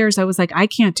 3 years, I was like, I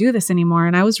can't do this anymore.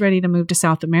 And I was ready to move to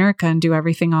South America and do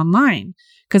everything online.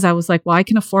 Because I was like, well, I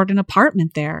can afford an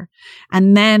apartment there.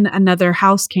 And then another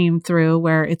house came through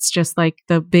where it's just like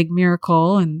the big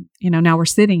miracle. And, now we're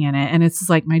sitting in it, and it's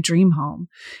like my dream home.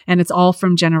 And it's all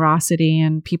from generosity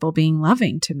and people being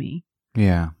loving to me.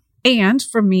 Yeah. And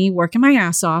for me working my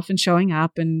ass off and showing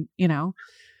up and,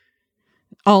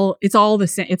 it's all the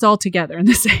same. It's all together in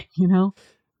the same,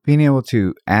 Being able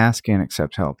to ask and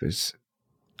accept help is,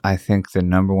 I think, the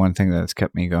number one thing that's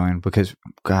kept me going, because,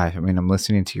 gosh, I'm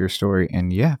listening to your story,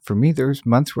 and yeah, for me, there's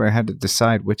months where I had to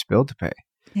decide which bill to pay.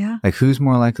 Yeah. Like, who's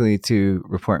more likely to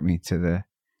report me to the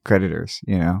creditors,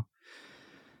 And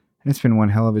it's been one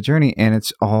hell of a journey, and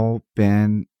it's all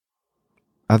been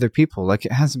other people. Like,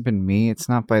 it hasn't been me. It's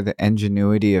not by the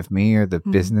ingenuity of me or the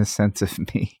business sense of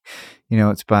me.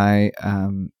 It's by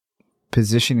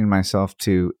positioning myself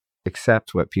to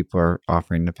accept what people are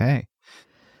offering to pay.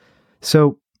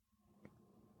 So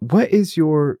what is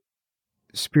your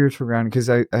spiritual grounding? Because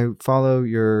I follow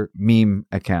your meme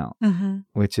account,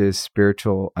 which is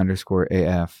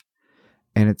spiritual_AF.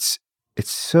 And it's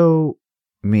so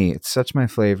me. It's such my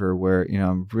flavor where,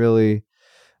 I'm really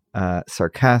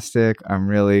sarcastic. I'm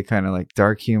really kind of like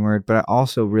dark humored, but I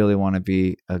also really want to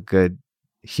be a good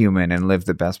human and live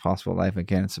the best possible life.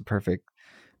 Again, it's a perfect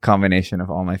combination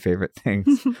of all my favorite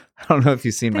things. I don't know if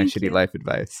you've seen my shitty life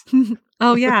advice.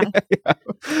 Oh yeah. Yeah.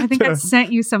 I think I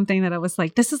sent you something that I was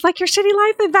like, this is like your shitty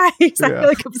life advice. Yeah. I'm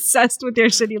like obsessed with your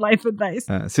shitty life advice.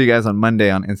 So you guys, on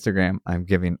Monday on Instagram, I'm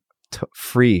giving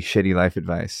free shitty life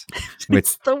advice. Which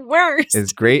it's the worst.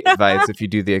 Is great advice if you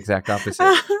do the exact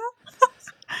opposite.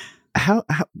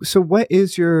 So what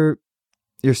is your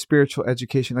spiritual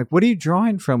education? Like, what are you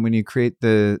drawing from when you create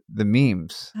the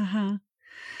memes?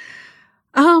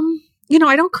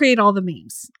 I don't create all the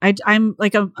memes. I'm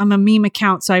a meme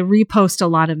account, so I repost a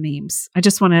lot of memes. I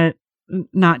just want to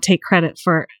not take credit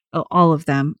for all of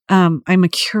them. I'm a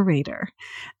curator,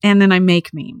 and then I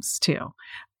make memes too.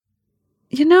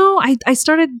 I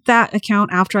started that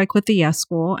account after I quit the Yes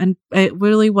School, and it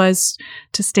really was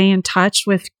to stay in touch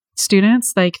with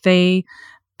students. Like they'd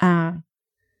had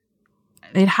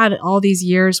all these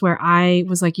years where I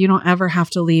was like, you don't ever have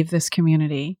to leave this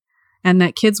community. And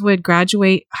that kids would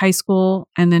graduate high school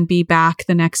and then be back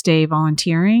the next day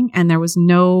volunteering. And there was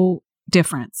no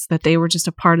difference, that they were just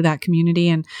a part of that community.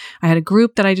 And I had a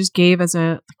group that I just gave as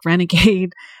a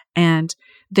renegade. And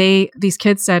these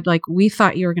kids said, like, we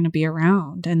thought you were going to be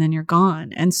around and then you're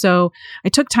gone. And so I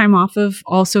took time off of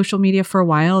all social media for a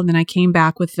while. And then I came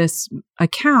back with this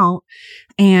account,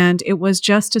 and it was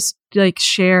just to like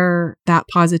share that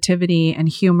positivity and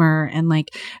humor, and like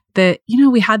that,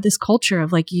 we had this culture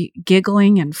of like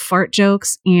giggling and fart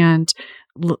jokes, and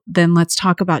then let's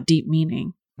talk about deep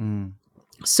meaning.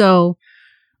 So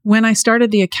when I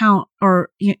started the account, or,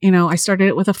 I started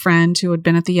it with a friend who had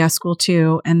been at the Yes School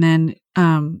too. And then,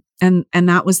 and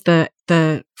that was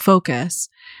the focus,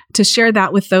 to share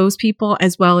that with those people,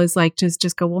 as well as like,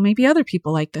 just go, well, maybe other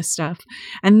people like this stuff.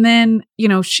 And then,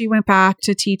 she went back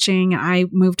to teaching. I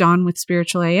moved on with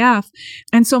Spiritual AF.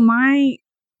 And so my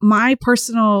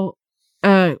personal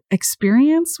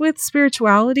experience with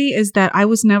spirituality is that I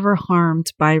was never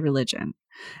harmed by religion.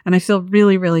 And I feel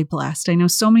really, really blessed. I know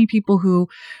so many people who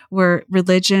were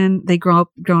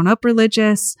grown up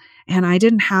religious, and I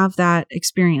didn't have that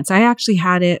experience. I actually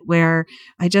had it where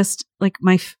I just like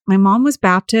my mom was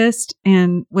Baptist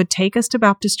and would take us to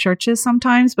Baptist churches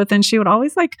sometimes, but then she would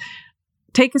always like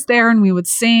take us there and we would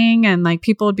sing, and like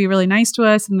people would be really nice to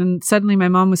us. And then suddenly my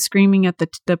mom was screaming at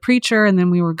the preacher, and then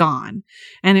we were gone.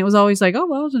 And it was always like, oh,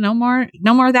 well, no more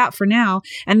of that for now.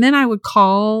 And then I would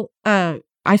call,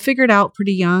 I figured out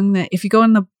pretty young that if you go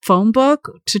in the phone book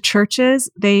to churches,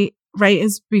 they right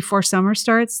as before summer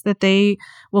starts, that they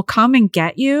will come and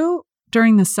get you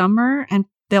during the summer, and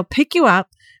they'll pick you up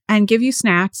and give you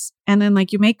snacks. And then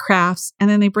like you make crafts,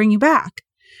 and then they bring you back.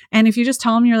 And if you just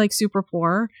tell them you're like super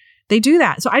poor, they do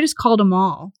that. So I just called them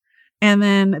all. And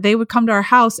then they would come to our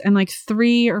house, and like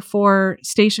 3 or 4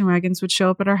 station wagons would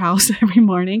show up at our house every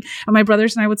morning. And my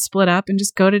brothers and I would split up and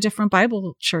just go to different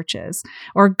Bible churches,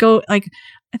 or go like,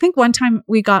 I think one time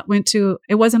we went to,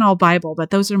 it wasn't all Bible, but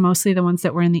those are mostly the ones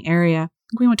that were in the area.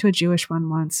 We went to a Jewish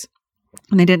one once,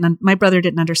 and my brother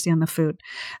didn't understand the food.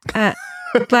 But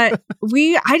I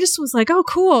just was like, oh,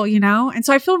 cool, And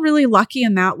so I feel really lucky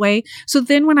in that way. So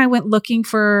then when I went looking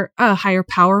for a higher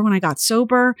power, when I got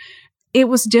sober, it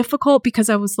was difficult because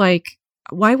I was like,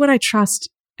 why would I trust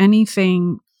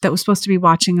anything that was supposed to be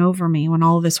watching over me when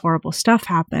all of this horrible stuff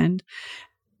happened.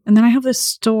 And then I have this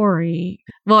story.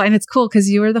 Well, and it's cool because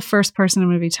you are the first person I'm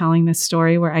going to be telling this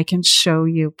story where I can show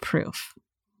you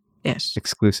proof-ish.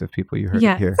 Exclusive, people. You heard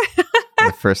it here.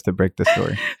 The first to break the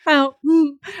story.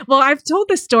 Well, I've told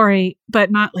this story, but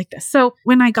not like this. So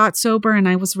when I got sober and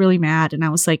I was really mad and I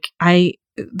was like,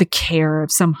 the care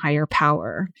of some higher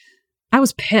power, I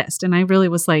was pissed. And I really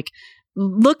was like,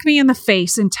 look me in the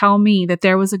face and tell me that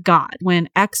there was a God when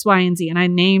X, Y, and Z. And I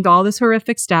named all this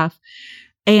horrific stuff.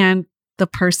 And the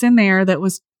person there that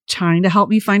was trying to help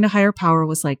me find a higher power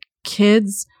was like,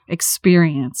 kids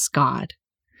experience God.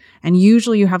 And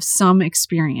usually you have some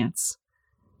experience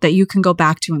that you can go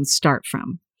back to and start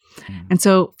from. And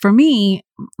so for me,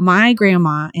 my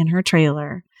grandma in her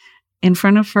trailer, in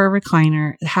front of her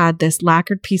recliner, had this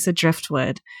lacquered piece of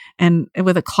driftwood and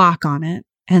with a clock on it,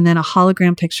 and then a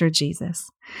hologram picture of Jesus.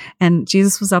 And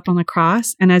Jesus was up on the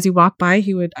cross. And as you walk by, I'm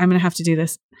going to have to do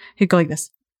this. He'd go like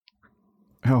this.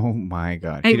 Oh my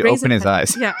God. He'd open his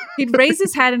eyes. Yeah. He'd raise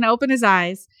his head and open his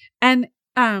eyes. And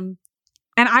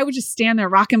I would just stand there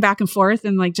rocking back and forth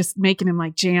and like just making him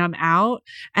like jam out.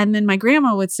 And then my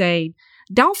grandma would say,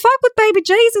 don't fuck with baby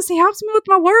Jesus. He helps me with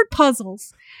my word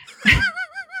puzzles.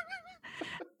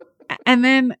 And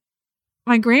then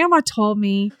my grandma told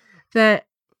me that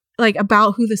like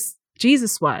about who this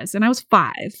Jesus was. And I was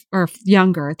 5 or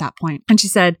younger at that point. And she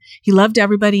said he loved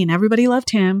everybody and everybody loved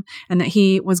him and that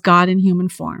he was God in human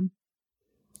form.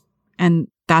 And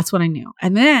that's what I knew.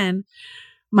 And then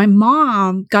my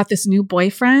mom got this new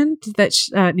boyfriend that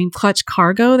named Clutch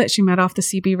Cargo that she met off the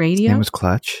CB radio. His name was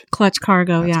Clutch? Clutch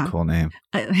Cargo, That's yeah. a cool name.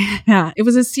 Yeah, it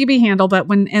was a CB handle, but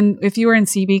if you were in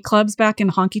CB clubs back in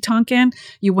Honky Tonkin,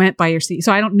 you went by your CB.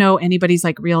 So I don't know anybody's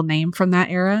like real name from that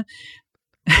era.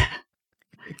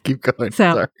 Keep going.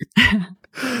 So,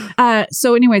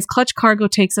 so anyways, Clutch Cargo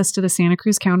takes us to the Santa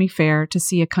Cruz County Fair to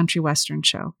see a country western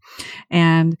show.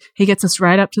 And he gets us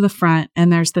right up to the front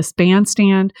and there's this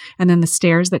bandstand and then the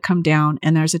stairs that come down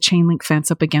and there's a chain link fence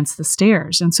up against the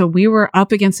stairs. And so we were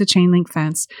up against the chain link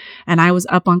fence and I was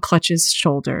up on Clutch's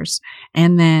shoulders.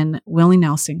 And then Willie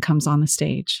Nelson comes on the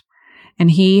stage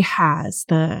and he has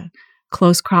the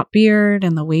close crop beard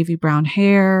and the wavy brown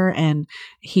hair. And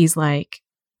he's like,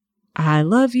 I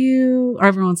love you. Or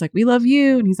everyone's like, we love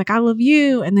you. And he's like, I love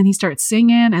you. And then he starts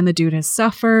singing and the dude has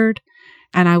suffered.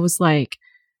 And I was like,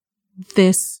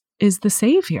 this is the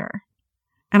Savior.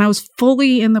 And I was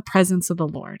fully in the presence of the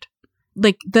Lord.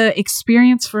 Like the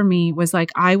experience for me was like,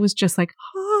 I was just like,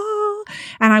 ah,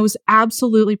 and I was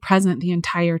absolutely present the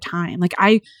entire time. Like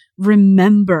I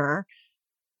remember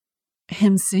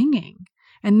him singing.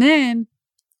 And then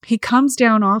he comes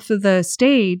down off of the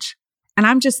stage and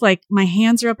I'm just like, my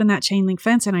hands are up in that chain link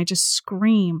fence and I just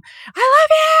scream, I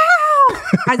love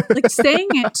you! I like saying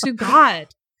it to God.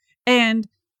 And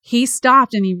he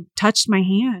stopped and he touched my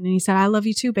hand and he said, I love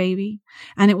you too, baby.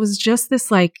 And it was just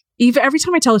this like, even every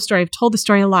time I tell a story, I've told the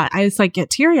story a lot. I just like get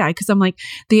teary eyed because I'm like,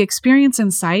 the experience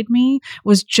inside me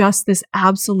was just this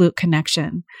absolute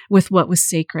connection with what was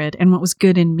sacred and what was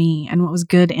good in me and what was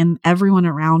good in everyone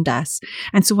around us.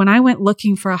 And so when I went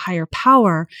looking for a higher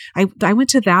power, I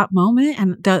went to that moment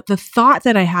and the thought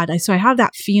that I had, so I have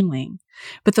that feeling.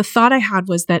 But the thought I had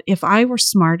was that if I were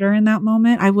smarter in that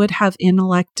moment, I would have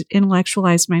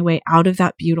intellectualized my way out of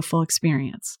that beautiful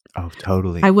experience. Oh,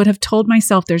 totally. I would have told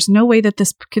myself there's no way that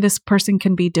this person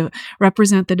can be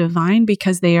represent the divine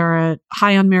because they are a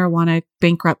high on marijuana,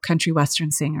 bankrupt country western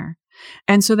singer.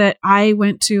 And so that I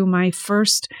went to my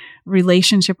first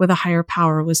relationship with a higher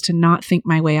power was to not think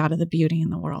my way out of the beauty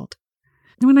in the world.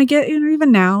 When I get,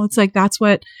 even now, it's like, that's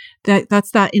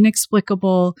that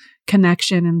inexplicable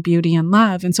connection and beauty and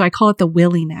love. And so I call it the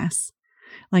willingness.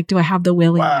 Like, do I have the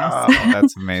willingness? Wow,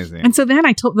 that's amazing. And so then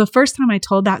the first time I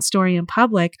told that story in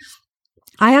public,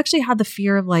 I actually had the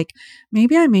fear of like,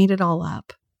 maybe I made it all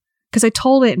up. Because I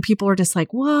told it and people were just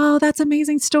like, whoa, that's an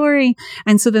amazing story.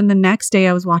 And so then the next day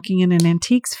I was walking in an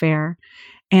antiques fair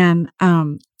and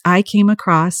I came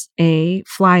across a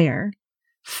flyer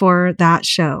for that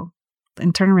show.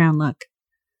 And turn around, look.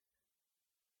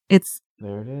 There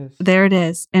it is. There it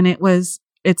is. And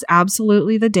it's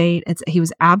absolutely the date. He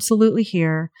was absolutely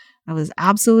here. I was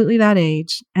absolutely that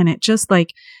age. And it just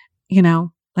like,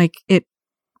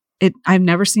 I've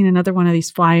never seen another one of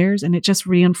these flyers. And it just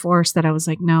reinforced that I was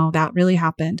like, no, that really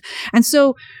happened. And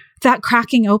so that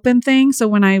cracking open thing. So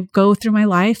when I go through my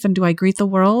life and do I greet the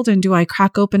world and do I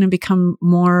crack open and become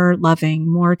more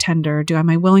loving, more tender?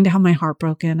 Am I willing to have my heart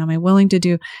broken? Am I willing to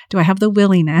do I have the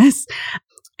willingness?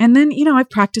 And then, I've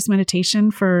practiced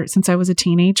meditation since I was a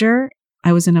teenager.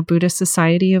 I was in a Buddhist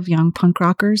society of young punk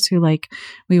rockers who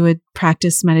we would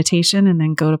practice meditation and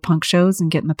then go to punk shows and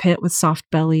get in the pit with soft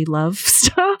belly love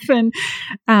stuff. And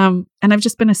I've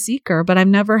just been a seeker, but I've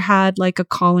never had a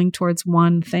calling towards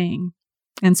one thing.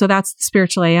 And so that's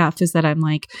spiritual AF, is that I'm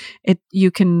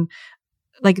you can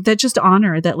that just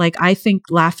honor that. I think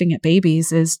laughing at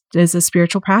babies is a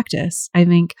spiritual practice. I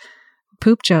think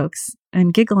poop jokes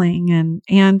and giggling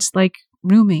and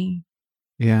Rumi.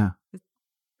 Yeah.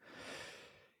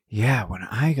 Yeah, when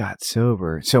I got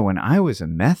sober, so when I was a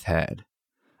meth head,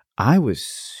 I was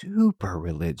super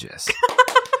religious.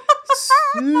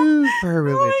 Super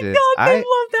religious. Oh my God, I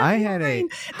love that. I had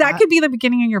that could be the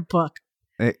beginning of your book.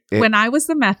 When I was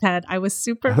the meth head, I was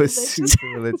super religious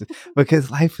because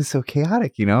life was so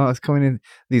chaotic. I was coming in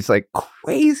these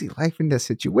crazy life and death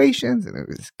situations, and there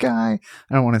was this guy.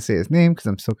 I don't want to say his name because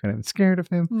I'm still kind of scared of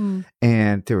him.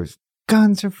 And there was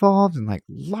guns involved and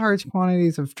large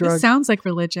quantities of drugs. It sounds like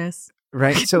religious,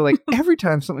 right? So every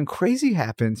time something crazy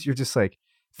happens, you're just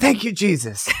thank you,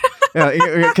 Jesus,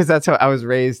 because that's how I was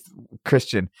raised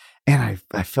Christian, and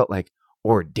I felt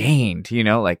ordained.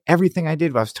 Everything I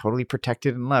did, I was totally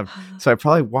protected and loved. So I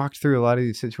probably walked through a lot of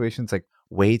these situations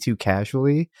way too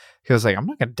casually because I'm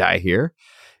not gonna die here,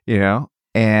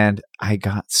 And I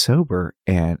got sober,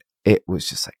 and it was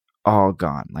just all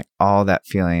gone. All that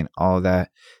feeling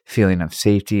of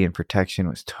safety and protection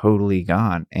was totally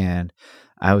gone. And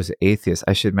I was an atheist.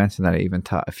 I should mention that I even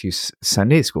taught a few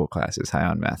Sunday school classes high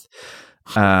on meth.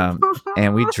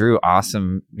 And we drew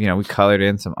awesome, we colored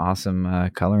in some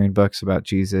awesome coloring books about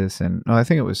Jesus. And I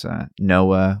think it was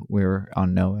Noah. We were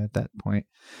on Noah at that point.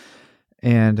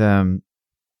 And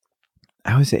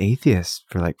I was an atheist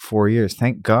for 4 years.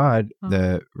 Thank God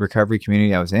the recovery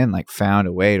community I was in found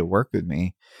a way to work with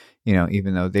me.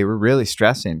 Even though they were really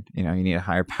stressing, you need a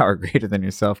higher power greater than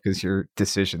yourself because your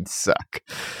decisions suck.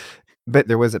 But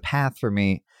there was a path for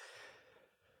me,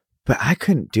 but I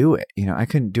couldn't do it. I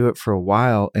couldn't do it for a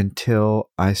while until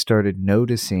I started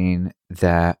noticing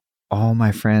that all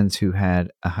my friends who had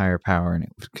a higher power, and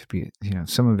it could be,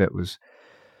 some of it was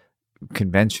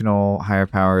conventional higher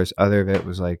powers, other of it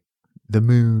was the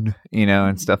moon,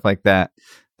 and stuff like that,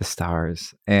 the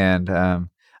stars. And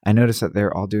I noticed that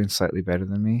they're all doing slightly better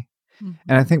than me.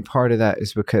 And I think part of that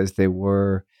is because they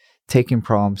were taking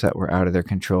problems that were out of their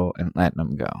control and letting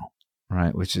them go,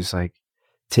 right? Which is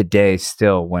today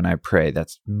still when I pray,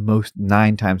 that's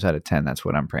 9 times out of 10, that's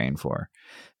what I'm praying for.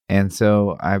 And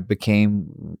so I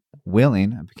became willy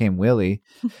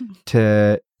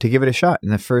to give it a shot.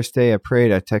 And the first day I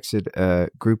prayed, I texted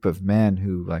a group of men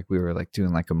who we were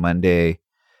doing a Monday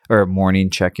or a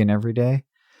morning check-in every day.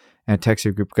 And I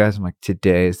texted a group of guys. I'm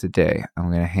today is the day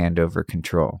I'm going to hand over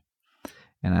control.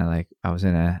 And I was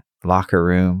in a locker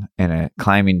room in a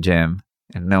climbing gym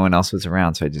and no one else was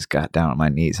around. So I just got down on my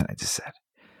knees and I just said,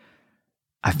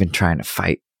 I've been trying to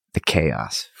fight the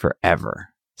chaos forever.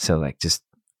 So just,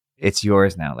 it's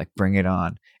yours now. Bring it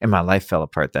on. And my life fell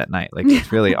apart that night.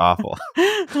 It's really awful.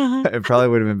 It probably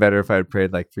would have been better if I had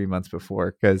prayed 3 months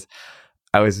before, because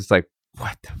I was just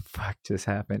what the fuck just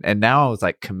happened? And now I was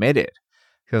committed.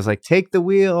 He was take the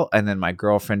wheel. And then my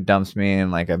girlfriend dumps me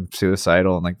and I'm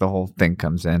suicidal and the whole thing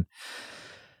comes in.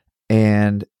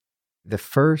 And the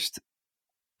first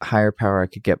higher power I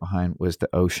could get behind was the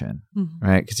ocean,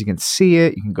 right? Because you can see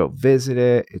it, you can go visit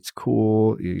it. It's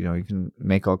cool. You can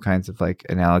make all kinds of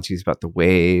analogies about the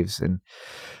waves. And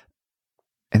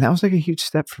that was a huge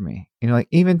step for me.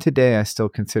 Even today, I still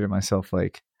consider myself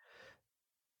an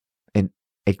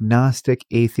agnostic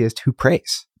atheist who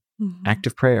prays,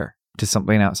 active prayer to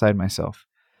something outside myself.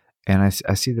 And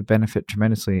I see the benefit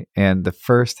tremendously. And the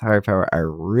first higher power I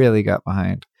really got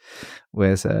behind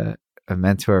was a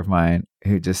mentor of mine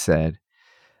who just said,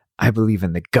 I believe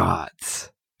in the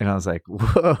gods. And I was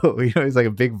whoa, he's a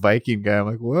big Viking guy.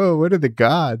 I'm whoa, what are the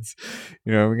gods?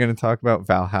 We're going to talk about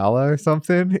Valhalla or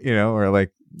something, or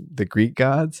the Greek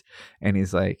gods. And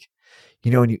he's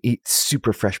when you eat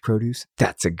super fresh produce,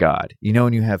 that's a god.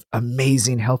 When you have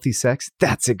amazing healthy sex,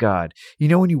 that's a god.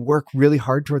 When you work really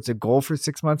hard towards a goal for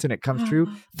 6 months and it comes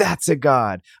true, that's a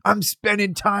god. I'm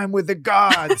spending time with the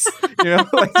gods,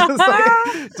 just like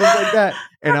that.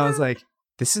 And I was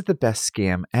this is the best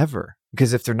scam ever,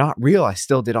 because if they're not real, I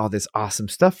still did all this awesome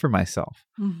stuff for myself.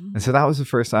 And so that was the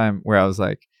first time where I was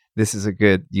this is a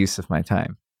good use of my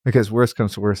time. Because worst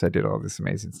comes to worst, I did all this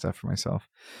amazing stuff for myself.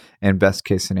 And best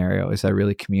case scenario is I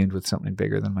really communed with something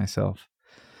bigger than myself.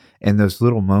 And those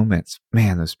little moments,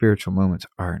 man, those spiritual moments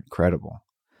are incredible.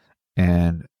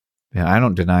 And I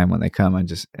don't deny them when they come.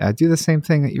 I do the same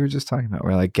thing that you were just talking about,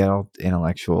 where I get all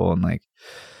intellectual and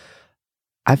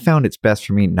I found it's best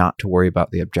for me not to worry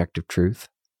about the objective truth.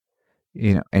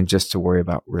 and just to worry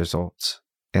about results.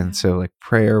 And so like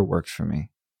prayer works for me.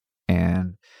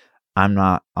 And I'm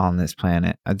not on this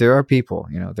planet. There are people,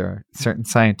 there are certain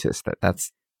scientists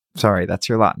that's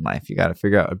your lot in life. You got to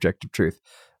figure out objective truth.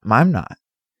 I'm not.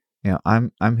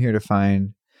 I'm here to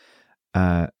find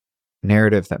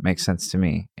narrative that makes sense to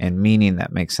me, and meaning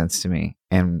that makes sense to me,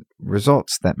 and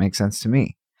results that make sense to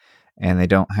me. And they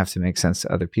don't have to make sense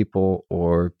to other people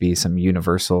or be some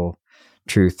universal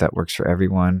truth that works for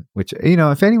everyone, which,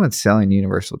 if anyone's selling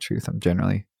universal truth, I'm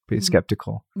generally pretty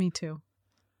skeptical. Me too.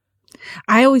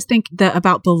 I always think that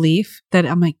about belief, that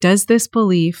I'm like, does this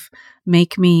belief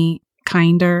make me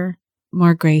kinder,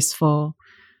 more graceful,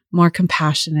 more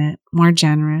compassionate, more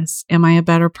generous? Am I a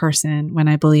better person when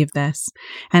I believe this?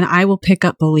 And I will pick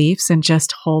up beliefs and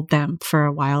just hold them for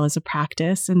a while as a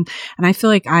practice. And I feel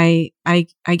like I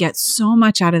get so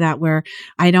much out of that, where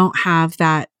I don't have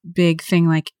that big thing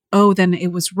like, oh, then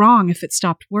it was wrong if it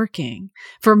stopped working.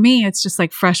 For me, it's just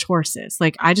like fresh horses.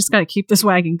 Like, I just got to keep this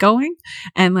wagon going,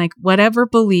 and like whatever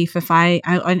belief, if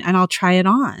I'll try it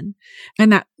on.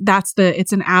 And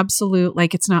it's an absolute,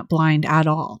 like, it's not blind at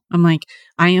all. I'm like,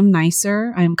 I am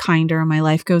nicer, I am kinder, and my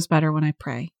life goes better when I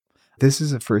pray. This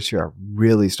is the first year I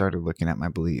really started looking at my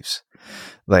beliefs.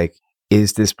 Like,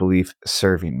 is this belief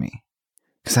serving me?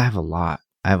 Because I have a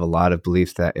lot of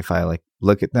beliefs that if I like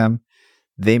look at them,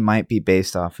 they might be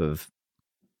based off of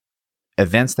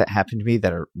events that happen to me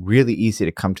that are really easy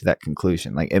to come to that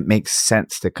conclusion. Like, it makes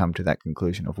sense to come to that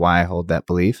conclusion of why I hold that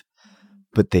belief,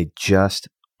 but they just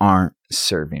aren't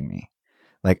serving me.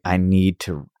 Like, I need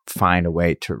to find a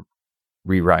way to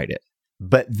rewrite it.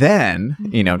 But then,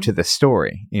 to the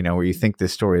story, where you think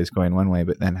this story is going one way,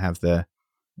 but then have the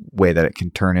way that it can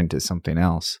turn into something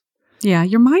else. Yeah.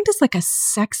 Your mind is like a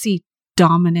sexy,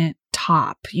 dominant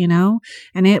top,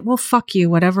 and it will fuck you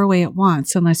whatever way it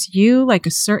wants, unless you like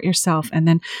assert yourself, and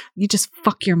then you just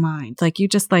fuck your mind. Like, you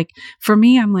just like, for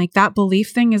me, I'm like, that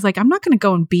belief thing is like, I'm not going to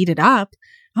go and beat it up.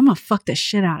 I'm going to fuck the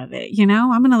shit out of it.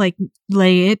 I'm going to like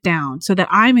lay it down so that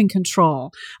I'm in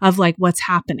control of like what's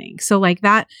happening. So like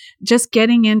that, just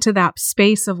getting into that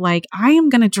space of like, I am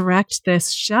going to direct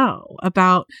this show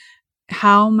about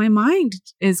how my mind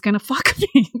is going to fuck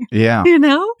me. Yeah.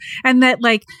 And that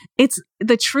like, it's,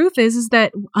 the truth is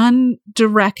that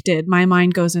undirected, my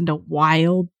mind goes into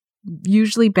wild,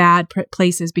 usually bad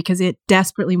places because it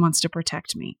desperately wants to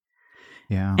protect me.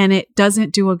 Yeah. And it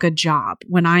doesn't do a good job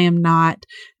when I am not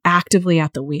actively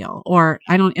at the wheel, or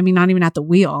not even at the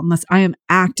wheel, unless I am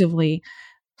actively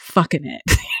fucking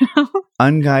it.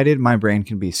 Unguided, my brain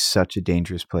can be such a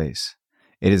dangerous place.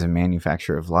 It is a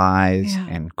manufacturer of lies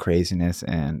and craziness.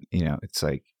 And, it's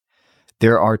like,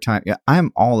 there are times,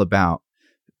 I'm all about,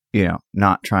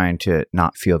 not trying to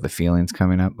not feel the feelings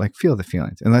coming up, like feel the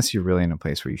feelings, unless you're really in a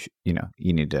place where you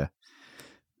need to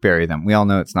bury them. We all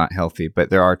know it's not healthy, but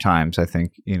there are times, I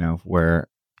think, where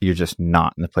you're just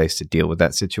not in the place to deal with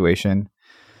that situation.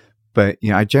 But,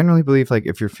 I generally believe, like,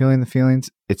 if you're feeling the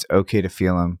feelings, it's okay to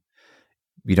feel them.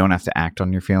 You don't have to act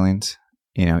on your feelings.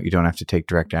 You don't have to take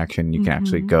direct action. You can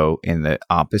actually go in the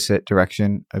opposite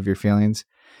direction of your feelings.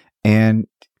 And,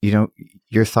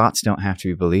 your thoughts don't have to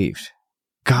be believed.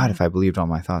 God, if I believed all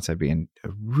my thoughts, I'd be in a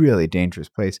really dangerous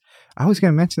place. I was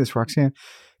going to mention this, Roxanne,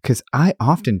 because I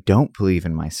often don't believe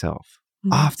in myself.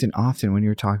 Often when you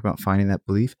were talking about finding that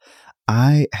belief,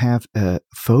 I have a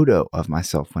photo of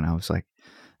myself when I was like,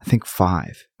 I think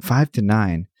 5 to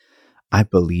 9. I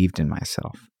believed in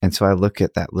myself. And so I look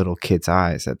at that little kid's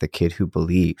eyes, at the kid who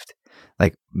believed.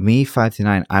 Like me, 5 to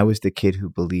 9, I was the kid who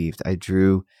believed. I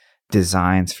drew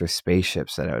designs for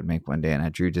spaceships that I would make one day. And I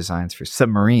drew designs for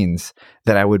submarines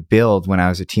that I would build when I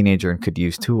was a teenager and could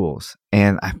use tools.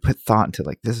 And I put thought into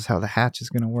like, this is how the hatch is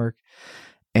going to work.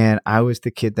 And I was the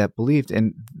kid that believed.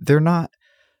 And they're not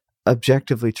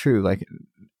objectively true. Like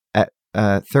at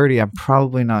 30, I'm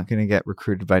probably not going to get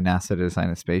recruited by NASA to design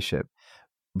a spaceship.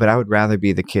 But I would rather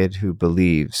be the kid who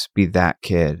believes, be that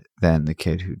kid, than the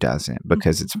kid who doesn't,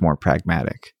 because it's more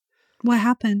pragmatic. What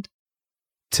happened?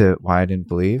 To why I didn't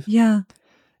believe? Yeah.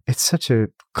 It's such a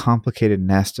complicated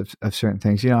nest of certain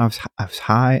things. I was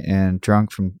high and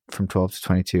drunk from 12 to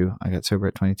 22. I got sober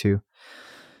at 22.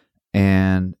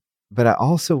 But I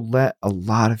also let a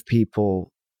lot of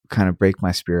people kind of break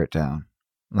my spirit down.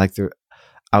 Like this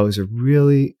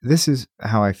is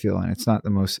how I feel, and it's not the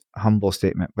most humble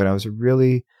statement, but I was a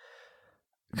really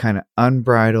kind of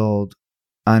unbridled,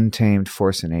 untamed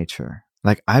force of nature.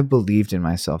 Like I believed in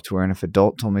myself to where, and if an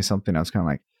adult told me something, I was kind of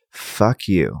like, fuck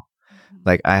you.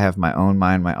 Like I have my own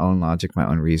mind, my own logic, my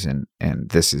own reason, and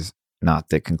this is not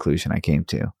the conclusion I came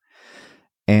to.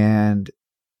 And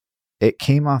it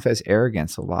came off as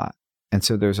arrogance a lot. And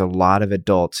so there's a lot of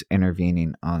adults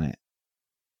intervening on it.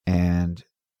 And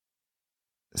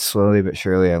slowly but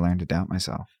surely I learned to doubt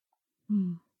myself,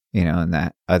 and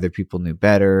that other people knew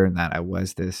better and that I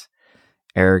was this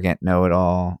arrogant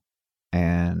know-it-all.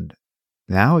 And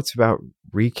now it's about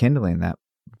rekindling that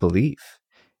belief.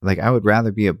 Like, I would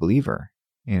rather be a believer.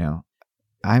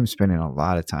 I'm spending a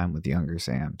lot of time with younger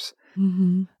Sams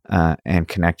and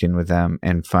connecting with them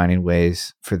and finding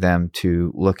ways for them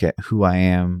to look at who I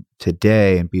am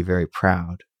today and be very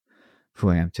proud of who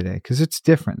I am today. Because it's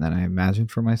different than I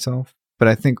imagined for myself. But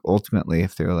I think ultimately,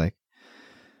 if they're like,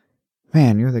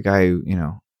 man, you're the guy who,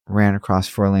 ran across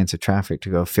 4 lanes of traffic to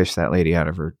go fish that lady out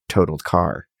of her totaled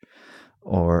car,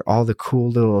 or all the cool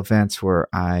little events where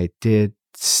I did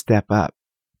step up,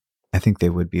 I think they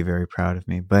would be very proud of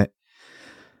me. But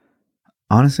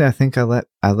honestly, I think I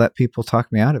let people talk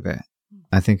me out of it.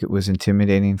 I think it was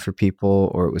intimidating for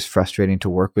people, or it was frustrating to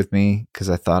work with me because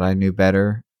I thought I knew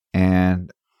better.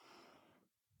 And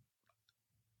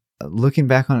looking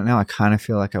back on it now, I kind of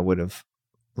feel like I would have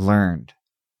learned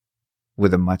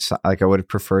with I would have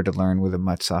preferred to learn with a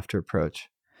much softer approach,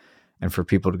 and for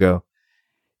people to go,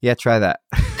 yeah, try that,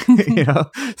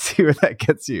 see where that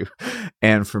gets you.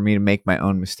 And for me to make my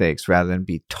own mistakes rather than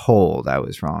be told I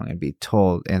was wrong and be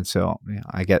told. And so,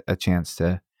 I get a chance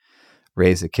to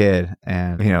raise a kid,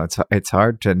 and, it's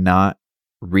hard to not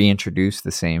reintroduce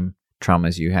the same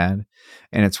traumas you had.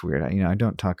 And it's weird. I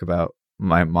don't talk about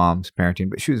my mom's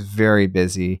parenting, but she was very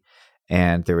busy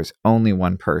and there was only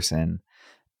one person.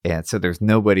 And so there's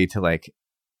nobody to like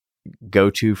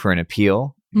go to for an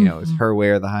appeal. It was her way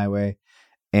or the highway.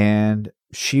 And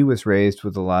she was raised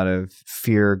with a lot of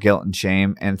fear, guilt, and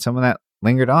shame. And some of that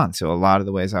lingered on. So a lot of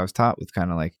the ways I was taught was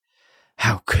kind of like,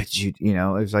 how could you,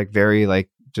 it was like very like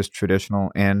just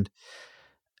traditional. And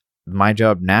my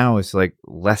job now is like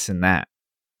lessen that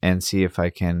and see if I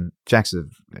can.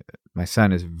 Jackson, my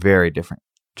son, is a very different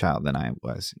child than I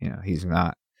was. He's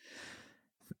not,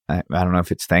 I don't know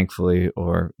if it's thankfully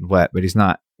or what, but he's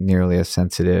not nearly as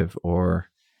sensitive or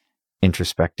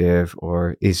introspective,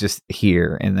 or he's just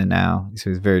here in the now. So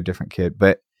he's a very different kid.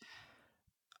 But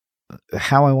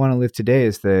how I want to live today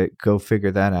is to go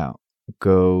figure that out.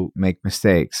 Go make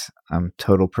mistakes. I'm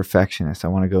total perfectionist. I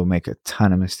want to go make a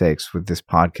ton of mistakes with this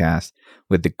podcast,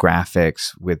 with the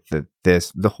graphics, with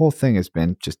the whole thing has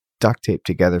been just duct taped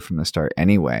together from the start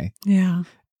anyway. Yeah.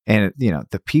 And,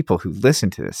 the people who listen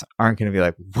to this aren't going to be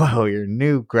like, whoa, your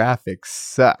new graphics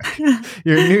suck.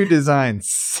 Your new design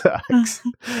sucks.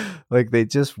 Like, they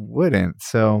just wouldn't.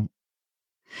 So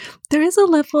there is a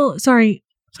level, sorry,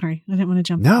 I didn't want to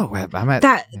jump. No, I'm at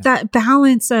that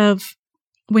balance of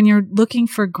when you're looking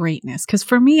for greatness. Because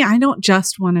for me, I don't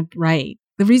just want to write.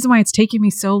 The reason why it's taking me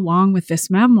so long with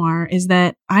this memoir is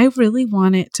that I really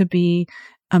want it to be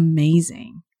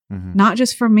amazing. Not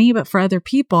just for me, but for other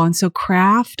people. And so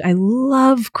craft, I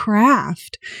love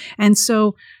craft. And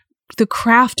so the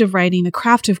craft of writing, the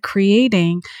craft of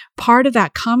creating, part of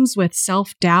that comes with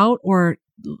self-doubt or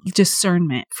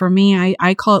discernment. For me,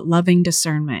 I call it loving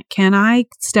discernment. Can I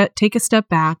take a step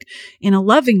back in a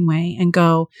loving way and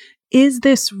go, is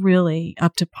this really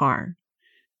up to par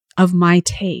of my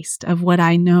taste, of what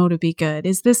I know to be good?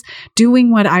 Is this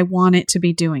doing what I want it to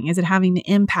be doing? Is it having the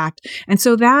impact? And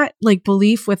so that like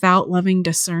belief without loving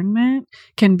discernment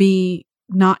can be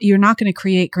you're not going to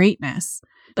create greatness,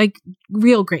 like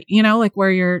real great, like where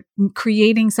you're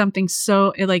creating something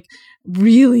so like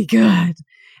really good.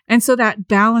 And so that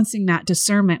balancing that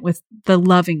discernment with the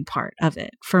loving part of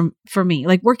it for me,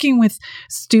 like working with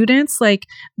students, like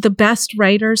the best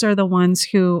writers are the ones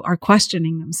who are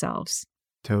questioning themselves.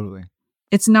 Totally.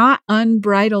 It's not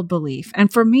unbridled belief.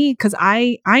 And for me, because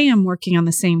I am working on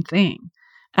the same thing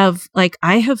of like,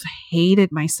 I have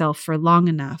hated myself for long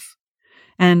enough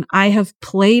and I have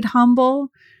played humble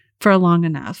for long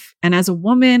enough. And as a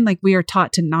woman, like we are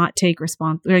taught to not take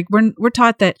responsibility. Like we're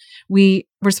taught that we're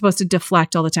supposed to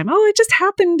deflect all the time. Oh, I just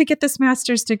happened to get this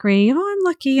master's degree. Oh, I'm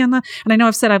lucky. And I know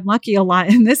I've said I'm lucky a lot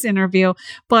in this interview,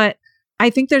 but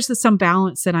I think there's some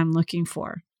balance that I'm looking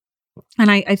for.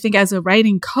 And I think as a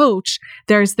writing coach,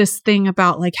 there's this thing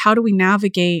about like, how do we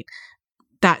navigate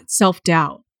that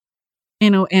self-doubt,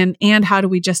 and how do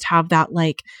we just have that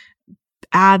like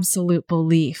absolute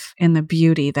belief in the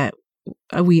beauty that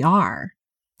we are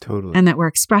totally and that we're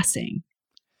expressing.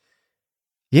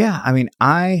 Yeah. I mean,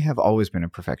 I have always been a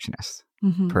perfectionist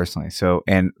personally. So,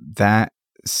 and that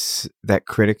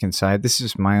critic inside, this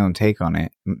is my own take on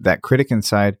it. That critic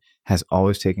inside has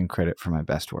always taken credit for my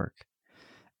best work.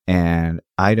 And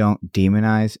I don't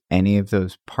demonize any of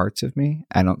those parts of me.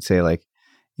 I don't say like,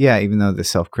 yeah, even though the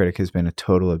self-critic has been a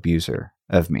total abuser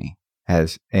of me,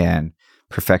 and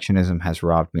perfectionism has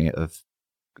robbed me of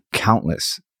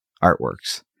countless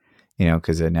artworks,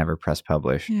 because I never press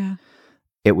publish. Yeah.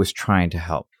 It was trying to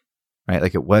help, right?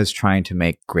 Like it was trying to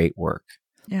make great work.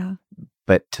 Yeah.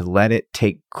 But to let it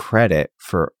take credit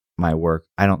for my work,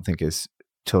 I don't think is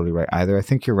totally right either. I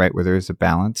think you're right where there is a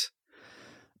balance.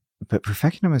 But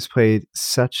perfectionism has played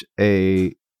such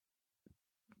a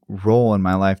role in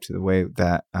my life to the way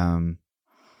that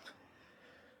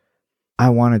I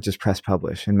want to just press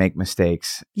publish and make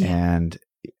mistakes. Yeah. And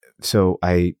so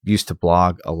I used to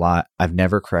blog a lot. I've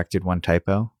never corrected one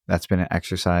typo. That's been an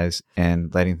exercise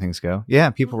in letting things go. Yeah,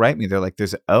 people write me. They're like,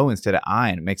 there's an O instead of I,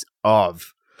 and it makes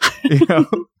of,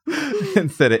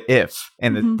 instead of if.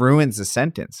 And it ruins the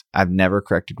sentence. I've never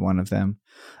corrected one of them.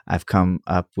 I've come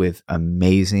up with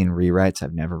amazing rewrites.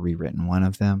 I've never rewritten one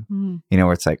of them.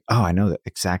 Where it's like, oh, I know the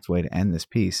exact way to end this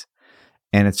piece.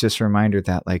 And it's just a reminder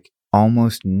that like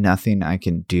almost nothing I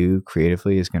can do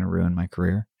creatively is going to ruin my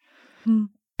career.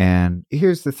 And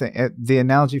here's the thing. The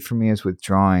analogy for me is with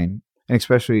drawing. And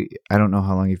especially, I don't know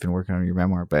how long you've been working on your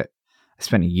memoir, but I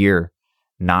spent a year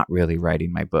not really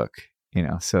writing my book,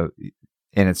 so,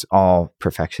 and it's all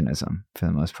perfectionism for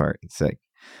the most part. It's like,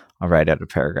 I'll write out a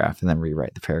paragraph and then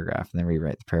rewrite the paragraph and then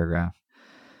rewrite the paragraph.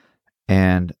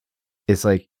 And it's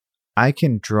like, I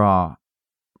can draw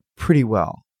pretty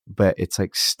well, but it's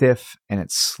like stiff and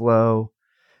it's slow.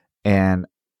 And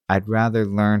I'd rather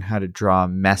learn how to draw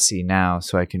messy now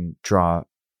so I can draw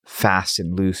fast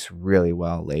and loose really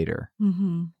well later.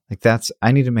 Like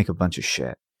I need to make a bunch of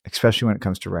shit, especially when it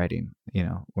comes to writing,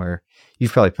 where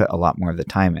you've probably put a lot more of the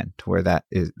time in to where that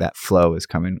flow is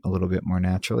coming a little bit more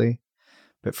naturally.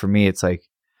 But for me, it's like,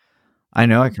 I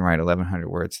know I can write 1,100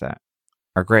 words that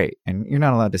are great. And you're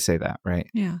not allowed to say that, right?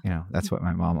 Yeah. That's what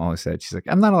my mom always said. She's like,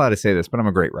 I'm not allowed to say this, but I'm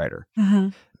a great writer.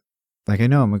 Like, I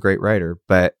know I'm a great writer,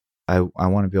 but I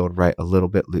want to be able to write a little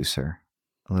bit looser.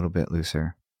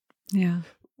 Yeah.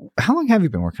 How long have you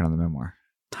been working on the memoir?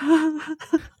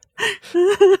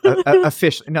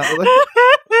 Officially. No,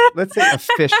 let's say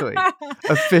officially.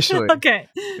 Officially. Okay.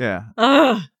 Yeah.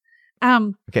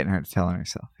 Getting her to tell on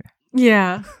herself here.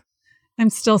 Yeah. I'm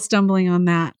still stumbling on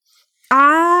that.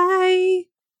 I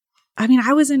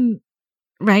was in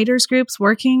writers groups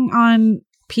working on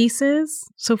pieces.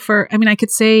 So I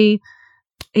could say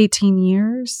 18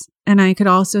 years. And I could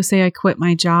also say I quit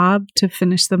my job to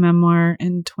finish the memoir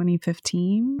in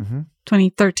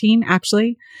 2013,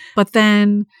 actually. But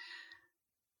then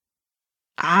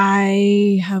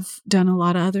I have done a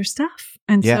lot of other stuff.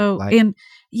 And so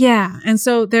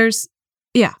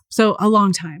a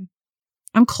long time.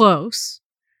 I'm close.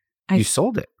 You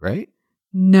sold it, right?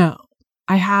 No.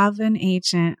 I have an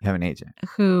agent. You have an agent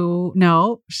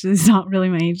no, she's not really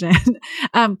my agent.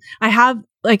 I have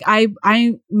I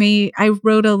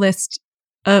wrote a list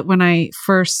when I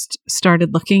first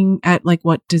started looking at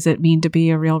what does it mean to be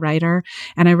a real writer,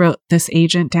 and I wrote this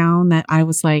agent down that I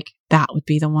was like, that would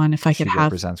be the one if I could have. She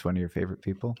represents one of your favorite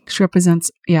people. She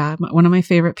represents, one of my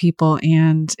favorite people,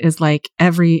 and is like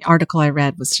every article I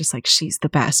read was just like, she's the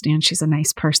best and she's a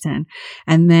nice person.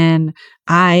 And then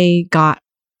I got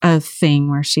a thing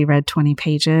where she read 20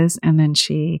 pages and then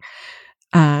she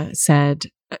said,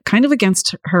 kind of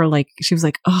against her, she was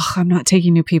like, oh, I'm not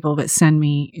taking new people, but send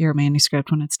me your manuscript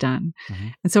when it's done.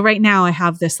 And so right now I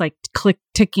have this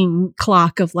ticking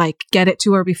clock of get it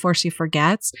to her before she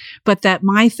forgets. But that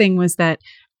my thing was that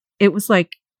it was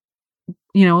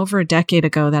over a decade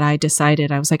ago that I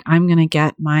decided, I was like, I'm going to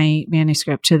get my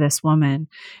manuscript to this woman.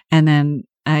 And then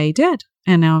I did.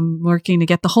 And now I'm working to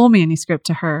get the whole manuscript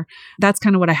to her. That's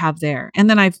kind of what I have there. And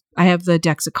then I have the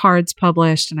decks of cards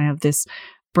published, and I have this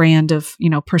brand of,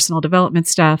 personal development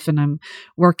stuff. And I'm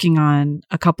working on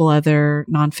a couple other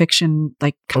nonfiction,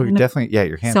 you're definitely,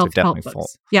 your hands are definitely full.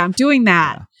 Yeah, I'm doing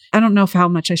that. Yeah. I don't know how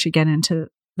much I should get into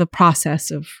the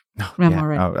process of memoir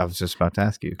writing. I was just about to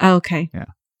ask you. Okay. Yeah.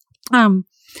 I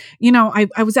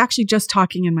was actually just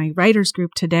talking in my writers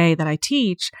group today that I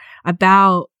teach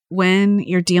about when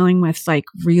you're dealing with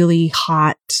really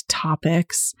hot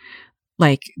topics,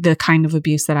 like the kind of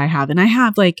abuse that I have. And I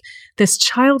have this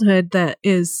childhood that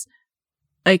is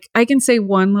I can say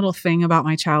one little thing about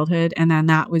my childhood, and then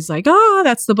that was oh,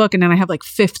 that's the book. And then I have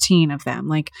 15 of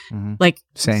them,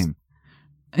 same.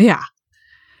 Yeah.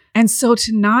 And so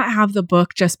to not have the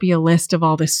book just be a list of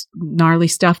all this gnarly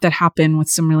stuff that happened with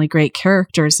some really great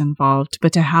characters involved,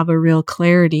 but to have a real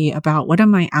clarity about what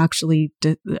am I actually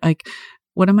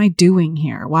what am I doing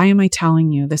here? Why am I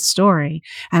telling you this story?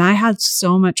 And I had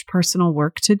so much personal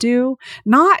work to do,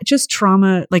 not just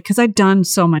trauma, because I'd done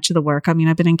so much of the work. I mean,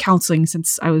 I've been in counseling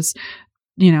since I was,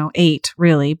 8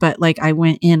 really, but I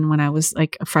went in when I was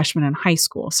a freshman in high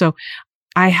school. So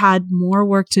I had more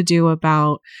work to do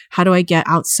about how do I get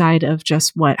outside of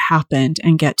just what happened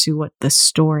and get to what the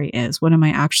story is. What am I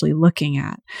actually looking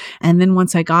at? And then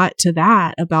once I got to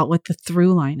that, about what the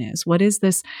through line is, what is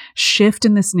this shift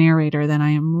in this narrator that I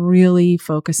am really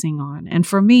focusing on? And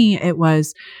for me, it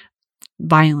was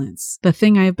violence, the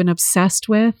thing I have been obsessed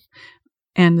with,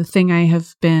 and the thing I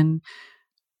have been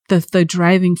the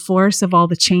driving force of all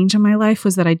the change in my life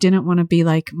was that I didn't want to be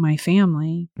like my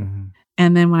family. Mm-hmm.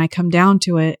 And then when I come down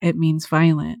to it, it means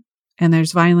violent. And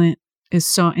there's violent is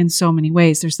so in so many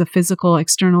ways. There's the physical,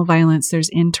 external violence. There's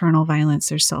internal violence.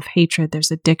 There's self-hatred. There's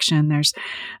addiction. There's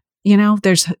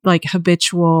like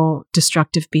habitual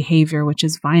destructive behavior, which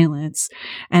is violence.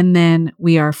 And then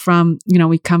we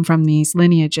come from these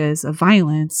lineages of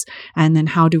violence. And then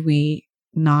how do we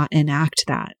not enact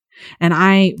that? And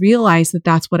I realized that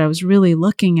that's what I was really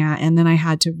looking at. And then I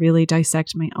had to really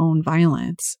dissect my own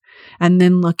violence and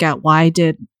then look at one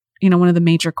of the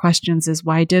major questions is,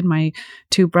 why did my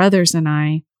two brothers and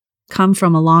I come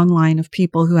from a long line of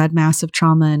people who had massive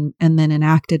trauma and then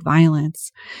enacted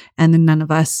violence, and then none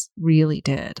of us really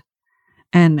did?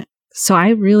 And so I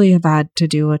really have had to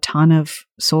do a ton of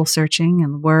soul searching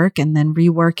and work, and then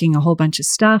reworking a whole bunch of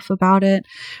stuff about it.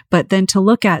 But then to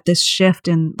look at this shift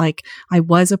in, like, I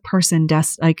was a person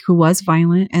who was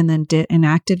violent and then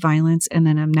enacted violence, and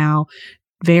then I'm now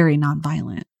very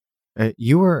nonviolent.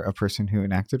 You were a person who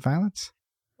enacted violence?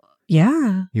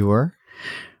 Yeah. You were?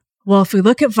 Well, if we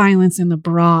look at violence in the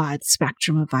broad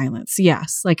spectrum of violence,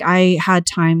 yes. Like, I had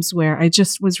times where I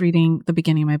just was reading the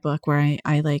beginning of my book where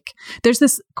there's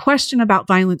this question about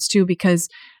violence too, because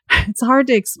it's hard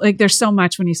to, there's so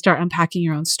much when you start unpacking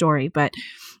your own story. But,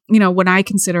 what I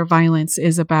consider violence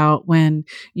is about when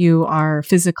you are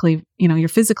physically, you're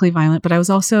physically violent, but I was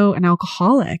also an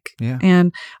alcoholic. Yeah.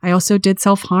 And I also did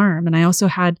self-harm. And I also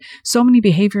had so many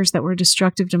behaviors that were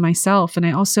destructive to myself. And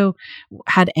I also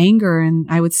had anger, and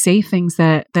I would say things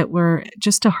that were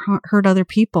just to hurt other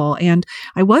people. And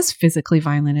I was physically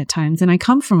violent at times. And I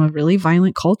come from a really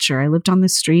violent culture. I lived on the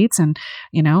streets, and,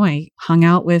 I hung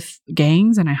out with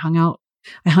gangs, and I hung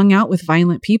out with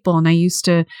violent people, and I used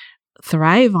to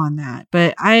thrive on that.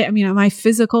 But I mean, my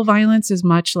physical violence is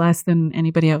much less than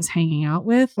anybody I was hanging out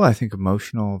with. Well, I think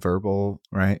emotional, verbal,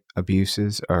 right,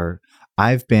 abuses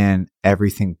I've been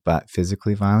everything but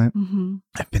physically violent. Mm-hmm.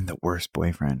 I've been the worst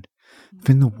boyfriend. I've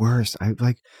been the worst.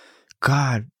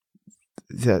 God,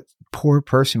 that poor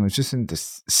person was just in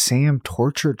this Sam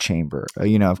torture chamber,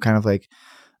 of kind of like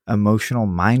emotional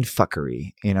mind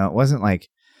fuckery. It wasn't like,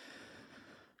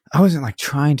 I wasn't like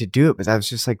trying to do it, but that was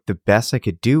just like the best I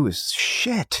could do was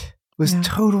shit.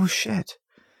 Total shit.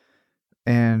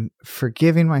 And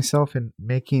forgiving myself and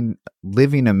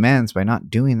living amends by not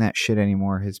doing that shit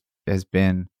anymore has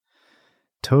been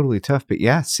totally tough. But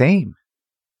yeah, same.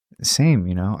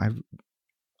 I've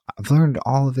learned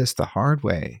all of this the hard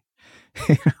way.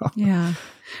 Yeah.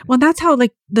 Well, that's how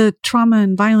the trauma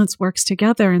and violence works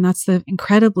together. And that's the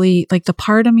incredibly, the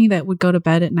part of me that would go to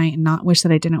bed at night and not wish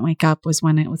that I didn't wake up was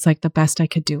when it was the best I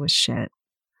could do was shit.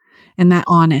 And that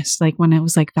honest, when it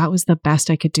was that was the best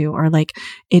I could do, or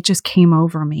it just came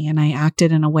over me and I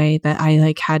acted in a way that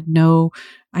I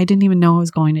I didn't even know I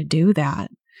was going to do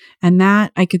that. And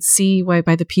that I could see why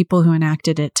by the people who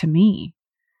enacted it to me.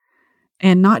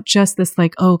 And not just this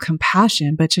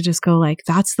compassion, but to just go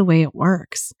that's the way it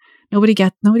works.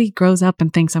 Nobody grows up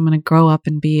and thinks I'm going to grow up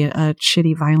and be a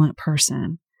shitty, violent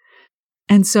person.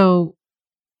 And so,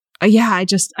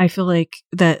 I feel like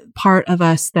that part of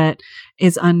us that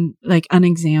is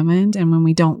unexamined. And when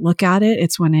we don't look at it,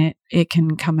 it's when it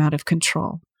can come out of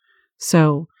control.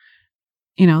 So,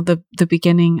 the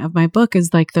beginning of my book is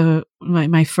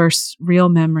my first real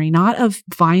memory, not of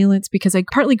violence, because I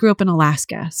partly grew up in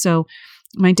Alaska. So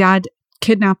my dad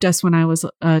kidnapped us when I was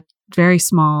very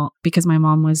small because my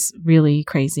mom was really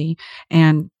crazy.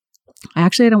 And I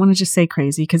don't want to just say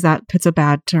crazy because that puts a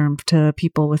bad term to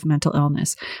people with mental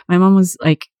illness. My mom was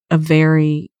a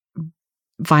very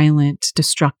violent,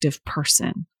 destructive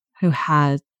person who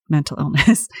had mental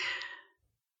illness.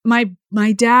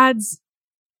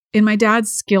 In my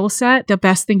dad's skill set, the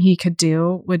best thing he could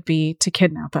do would be to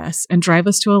kidnap us and drive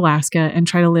us to Alaska and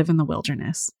try to live in the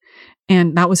wilderness.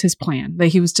 And that was his plan, that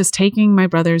he was just taking my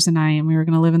brothers and I, and we were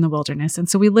going to live in the wilderness. And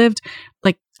so we lived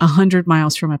 100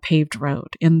 miles from a paved road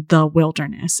in the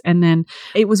wilderness. And then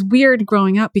it was weird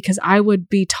growing up because I would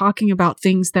be talking about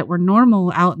things that were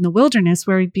normal out in the wilderness,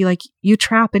 where he'd be you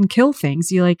trap and kill things.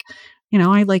 I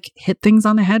hit things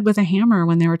on the head with a hammer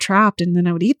when they were trapped, and then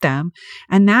I would eat them.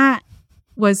 And that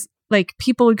was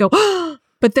people would go, oh,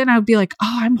 but then I would be oh,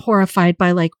 I'm horrified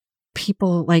by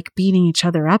people like beating each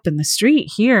other up in the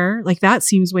street here. Like that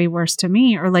seems way worse to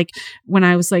me. Or like when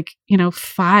I was like,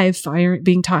 5,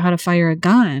 being taught how to fire a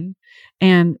gun,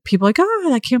 and people like,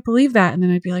 oh, I can't believe that. And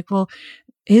then I'd be like, well,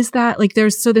 is that like,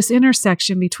 there's this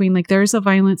intersection between like, there's a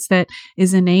violence that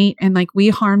is innate, and like we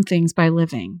harm things by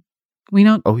living. We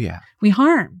don't, Oh yeah. we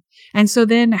harm. And so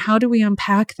then how do we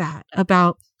unpack that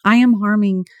about I'm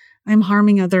harming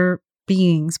other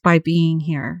beings by being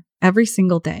here every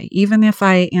single day, even if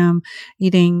I am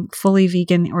eating fully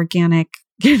vegan, organic,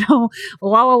 like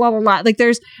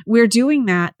we're doing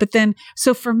that. But then,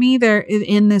 so for me there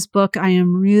in this book, I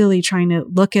am really trying to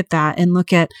look at that and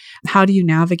look at how do you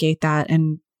navigate that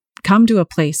and come to a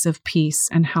place of peace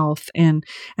and health, and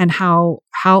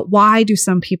why do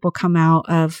some people come out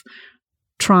of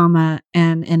trauma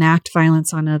and enact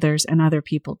violence on others and other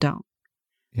people don't?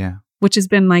 Yeah. Which has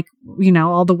been like,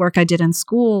 all the work I did in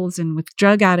schools and with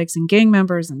drug addicts and gang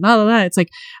members and blah, blah, blah. It's like,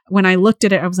 when I looked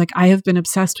at it, I was like, I have been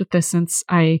obsessed with this since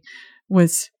I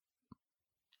was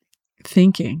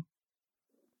thinking.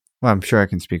 Well, I'm sure I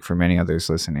can speak for many others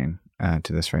listening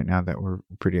to this right now that we're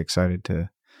pretty excited to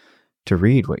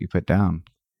read what you put down.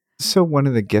 So one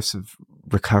of the gifts of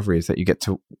recovery is that you get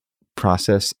to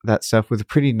process that stuff with a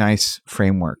pretty nice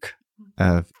framework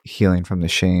of healing from the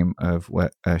shame of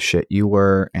what shit you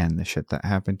were and the shit that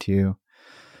happened to you.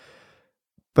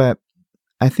 But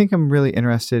I think I'm really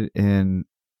interested in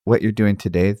what you're doing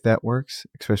today that works,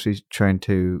 especially trying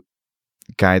to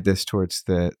guide this towards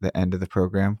the end of the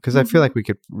program, because I feel like we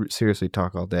could seriously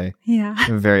talk all day. Yeah.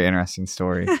 A very interesting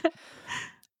story.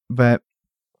 But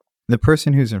the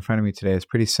person who's in front of me today is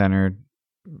pretty centered,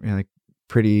 like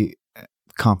pretty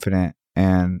confident,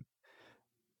 and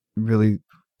really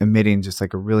emitting just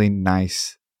like a really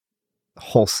nice,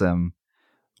 wholesome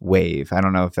wave. I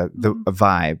don't know if that a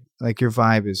vibe, like your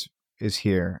vibe is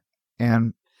here,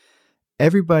 and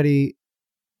everybody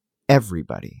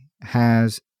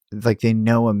has like, they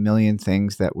know a million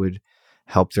things that would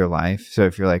help their life. So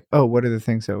if you're like, oh, what are the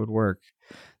things that would work?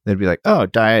 They'd be like, oh,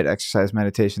 diet, exercise,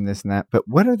 meditation, this and that. But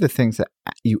what are the things that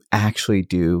you actually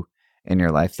do in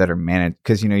your life that are managed?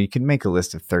 Because, you can make a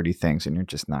list of 30 things and you're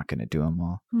just not going to do them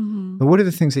all. Mm-hmm. But what are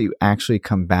the things that you actually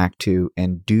come back to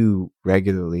and do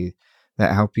regularly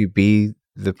that help you be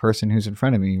the person who's in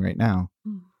front of me right now?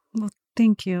 Well,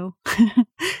 thank you.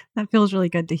 That feels really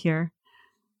good to hear.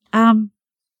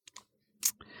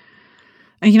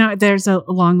 There's a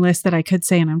long list that I could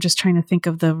say, and I'm just trying to think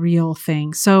of the real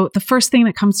thing. So the first thing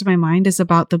that comes to my mind is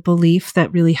about the belief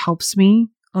that really helps me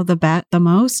the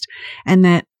most. And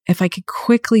that if I could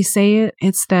quickly say it,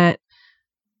 it's that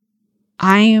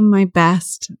I am my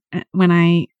best when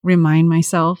I remind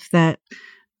myself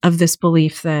of this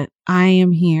belief that I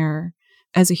am here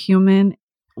as a human,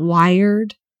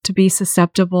 wired to be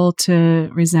susceptible to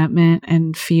resentment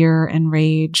and fear and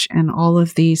rage and all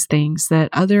of these things that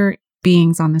other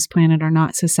beings on this planet are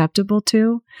not susceptible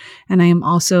to. And I am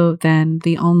also then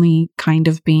the only kind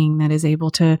of being that is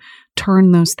able to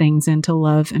turn those things into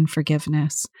love and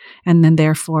forgiveness, and then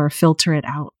therefore filter it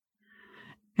out.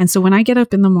 And so when I get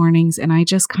up in the mornings and I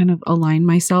just kind of align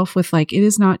myself with like, it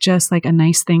is not just like a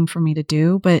nice thing for me to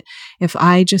do, but if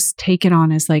I just take it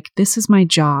on as like, this is my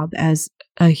job as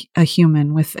a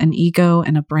human with an ego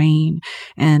and a brain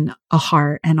and a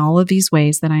heart and all of these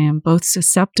ways that I am both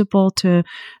susceptible to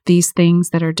these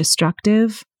things that are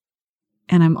destructive.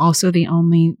 And I'm also I'm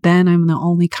the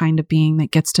only kind of being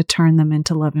that gets to turn them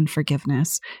into love and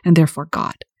forgiveness, and therefore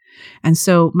God. And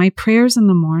so my prayers in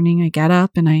the morning, I get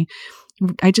up and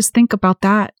I just think about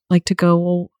that, like to go,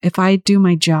 well, if I do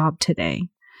my job today.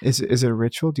 Is it a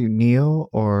ritual? Do you kneel,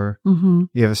 or you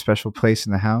have a special place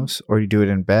in the house, or you do it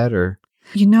in bed, or?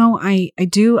 I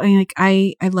do.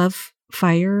 I love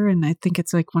fire, and I think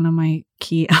it's like one of my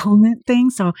key element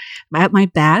things. So at my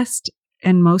best,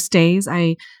 and most days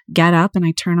I get up and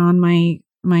I turn on my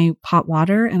hot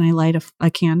water and I light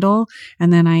a candle,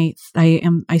 and then I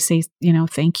say,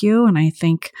 thank you. And I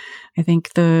think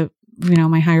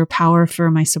my higher power for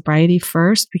my sobriety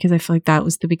first, because I feel like that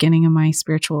was the beginning of my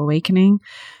spiritual awakening.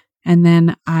 And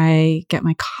then I get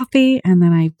my coffee, and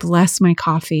then I bless my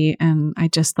coffee, and I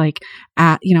just I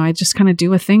just kind of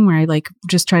do a thing where I like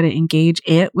just try to engage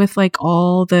it with like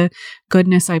all the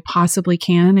goodness I possibly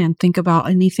can, and think about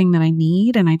anything that I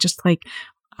need. And I just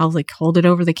I'll like hold it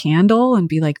over the candle and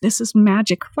be like, this is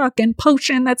magic fucking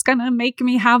potion that's going to make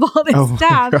me have all this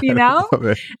stuff,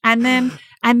 God, And then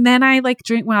And then I like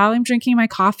drink while I'm drinking my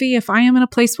coffee. If I am in a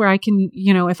place where I can,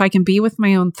 if I can be with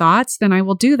my own thoughts, then I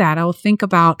will do that. I will think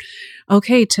about,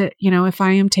 okay, if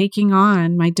I am taking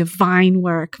on my divine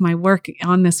work, my work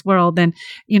on this world, then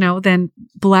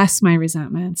bless my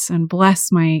resentments and bless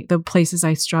the places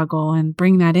I struggle and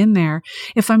bring that in there.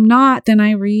 If I'm not, then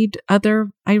I read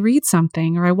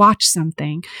something or I watch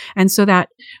something. And so that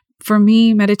for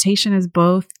me, meditation is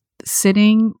both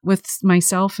sitting with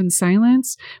myself in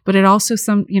silence, but it also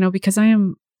because I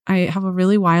have a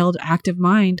really wild, active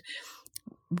mind,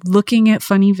 looking at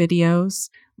funny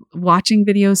videos, watching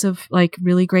videos of like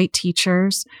really great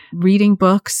teachers, reading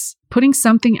books, putting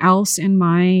something else in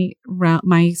my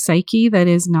psyche that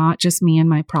is not just me and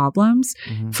my problems,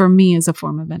 for me is a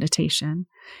form of meditation.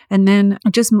 And then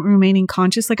just remaining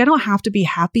conscious. Like I don't have to be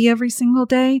happy every single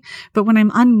day, but when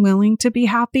I'm unwilling to be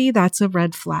happy, that's a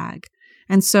red flag.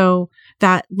 And so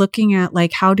that looking at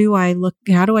like, how do I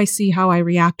see how I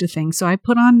react to things? So I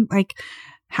put on like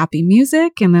happy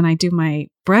music, and then I do my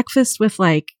breakfast with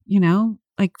like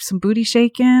some booty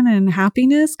shaking and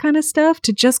happiness kind of stuff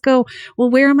to just go, well,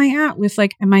 where am I at with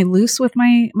like, am I loose with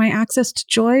my access to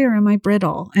joy, or am I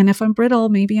brittle? And if I'm brittle,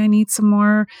 maybe I need some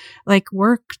more like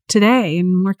work today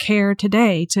and more care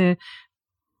today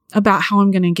about how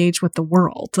I'm going to engage with the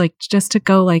world. Like just to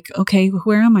go like, okay,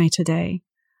 where am I today?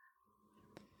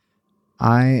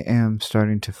 I am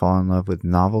starting to fall in love with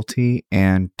novelty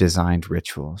and designed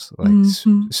rituals.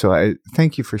 So I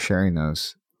thank you for sharing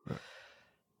those.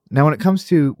 Now, when it comes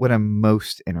to what I'm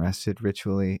most interested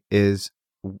ritually is,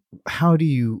 how do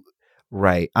you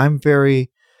write? I'm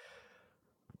very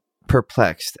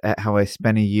perplexed at how I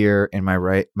spent a year and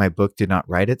my book did not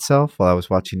write itself while I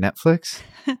was watching Netflix.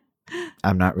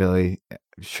 I'm not really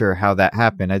sure how that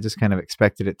happened. I just kind of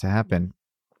expected it to happen.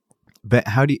 But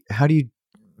how do you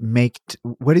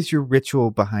what is your ritual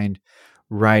behind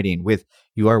writing?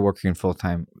 You are working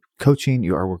full-time coaching,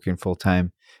 you are working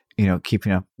full-time,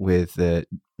 keeping up with the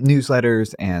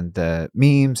newsletters and the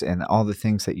memes and all the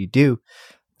things that you do.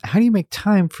 How do you make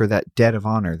time for that debt of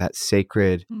honor, that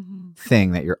sacred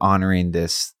thing that you're honoring,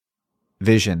 this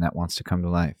vision that wants to come to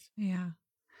life? Yeah.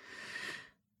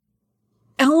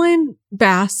 Ellen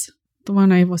Bass, the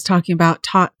one I was talking about,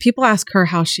 people ask her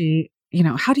how she,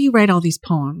 how do you write all these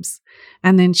poems?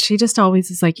 And then she just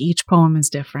always is like, each poem is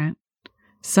different.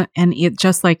 So, and it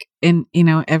just like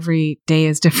every day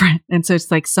is different. And so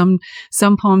it's like some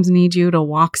poems need you to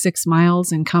walk 6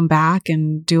 miles and come back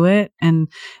and do it. And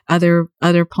other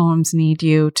poems need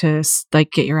you to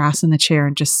like get your ass in the chair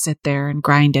and just sit there and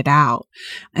grind it out.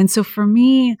 And so for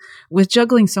me, with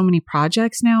juggling so many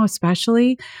projects now,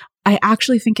 especially, I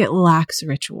actually think it lacks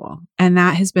ritual. And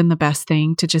that has been the best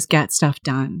thing, to just get stuff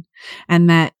done, and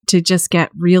that to just get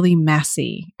really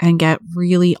messy and get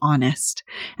really honest.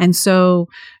 And so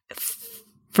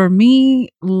for me,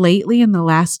 lately in the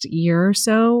last year or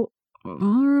so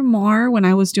or more, when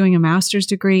I was doing a master's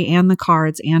degree and the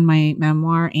cards and my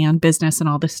memoir and business and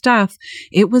all this stuff,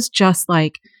 it was just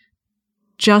like,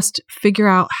 just figure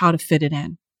out how to fit it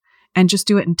in and just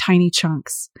do it in tiny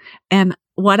chunks. And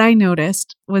what I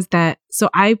noticed was that, so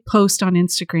I post on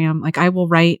Instagram, like I will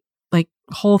write like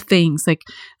whole things like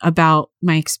about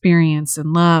my experience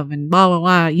and love and blah, blah,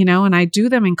 blah, and I do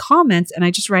them in comments and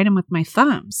I just write them with my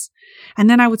thumbs. And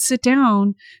then I would sit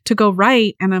down to go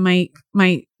write, and then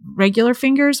my regular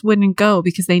fingers wouldn't go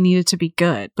because they needed to be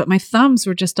good. But my thumbs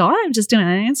were just I'm just doing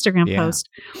an Instagram post.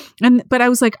 But I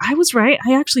was like, I was right.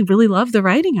 I actually really love the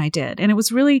writing I did. And it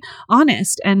was really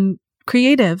honest and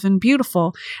creative and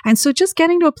beautiful. And so just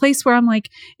getting to a place where I'm like,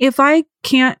 if I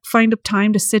can't find a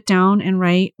time to sit down and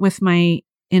write with my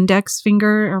index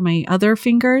finger or my other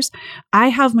fingers, I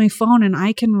have my phone and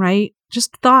I can write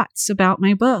just thoughts about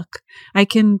my book. I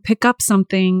can pick up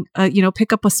something,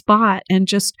 pick up a spot and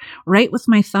just write with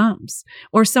my thumbs.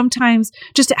 Or sometimes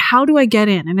just, how do I get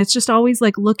in? And it's just always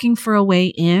like looking for a way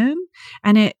in.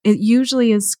 And it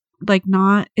usually is like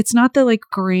it's not the like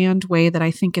grand way that I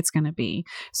think it's going to be.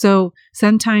 So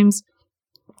sometimes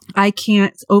I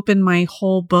can't open my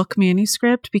whole book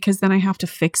manuscript because then I have to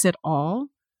fix it all.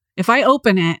 If I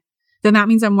open it, then that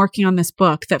means I'm working on this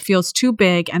book that feels too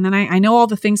big. And then I know all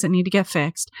the things that need to get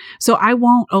fixed. So I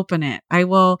won't open it. I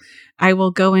will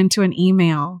go into an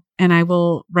email and I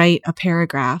will write a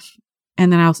paragraph,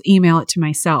 and then I'll email it to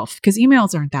myself, because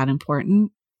emails aren't that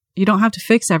important. You don't have to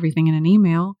fix everything in an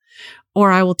email. Or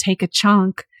I will take a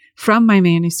chunk from my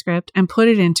manuscript and put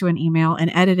it into an email and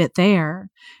edit it there.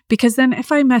 Because then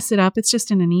if I mess it up, it's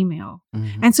just in an email.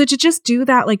 Mm-hmm. And so to just do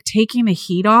that, like taking the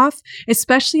heat off,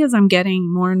 especially as I'm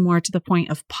getting more and more to the point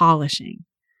of polishing,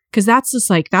 Because that's just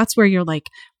like, that's where you're like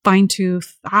fine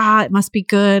tooth. It must be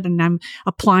good. And I'm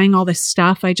applying all this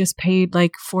stuff. I just paid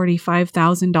like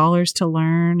 $45,000 to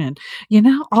learn, and,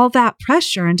 all that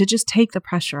pressure, and to just take the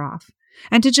pressure off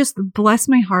and to just bless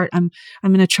my heart. I'm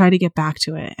going to try to get back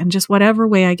to it. And just whatever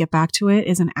way I get back to it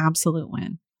is an absolute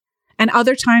win. And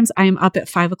other times I am up at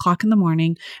 5 o'clock in the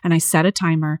morning and I set a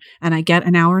timer and I get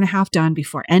an hour and a half done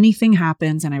before anything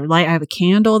happens. And I have a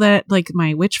candle that like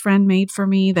my witch friend made for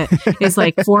me that is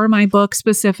like for my book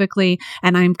specifically.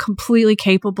 And I'm completely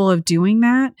capable of doing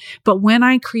that. But when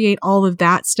I create all of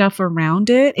that stuff around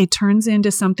it, it turns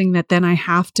into something that then I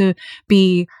have to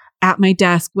be at my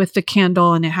desk with the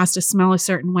candle, and it has to smell a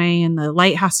certain way, and the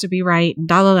light has to be right,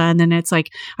 and and then it's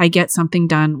like I get something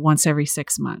done once every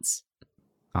 6 months.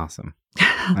 Awesome.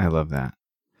 I love that.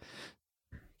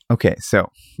 Okay,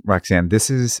 so Roxanne,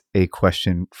 this is a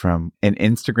question from an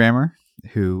Instagrammer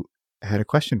who had a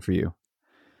question for you.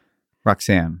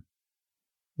 Roxanne,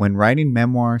 when writing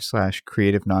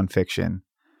memoir/creative nonfiction,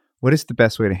 what is the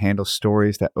best way to handle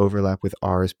stories that overlap with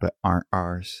ours but aren't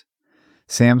ours?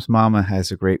 Sam's mama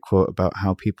has a great quote about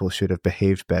how people should have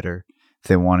behaved better if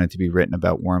they wanted to be written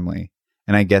about warmly,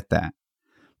 and I get that.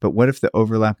 But what if the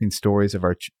overlapping stories of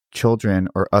our children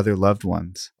or other loved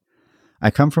ones?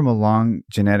 I come from a long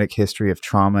genetic history of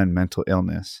trauma and mental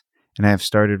illness, and I have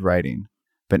started writing,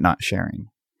 but not sharing.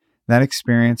 That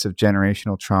experience of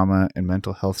generational trauma and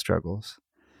mental health struggles.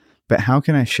 But how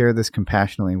can I share this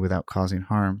compassionately without causing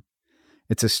harm?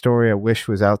 It's a story I wish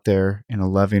was out there in a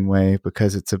loving way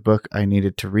because it's a book I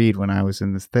needed to read when I was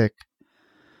in the thick.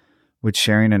 Would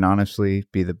sharing anonymously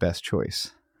be the best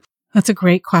choice? That's a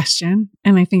great question.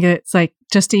 And I think it's like,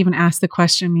 just to even ask the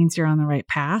question means you're on the right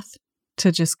path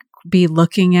to just be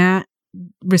looking at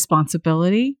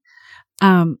responsibility.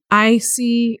 I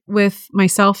see with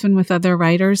myself and with other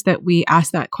writers that we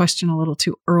ask that question a little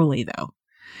too early though.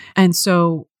 And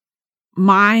so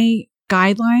my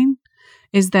guideline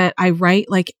is that I write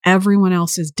like everyone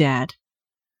else is dead.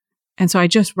 And so I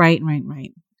just write.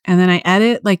 And then I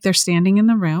edit like they're standing in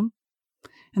the room.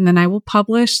 And then I will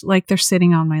publish like they're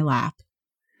sitting on my lap.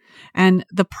 And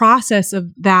the process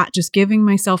of that, just giving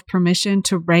myself permission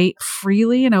to write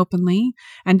freely and openly,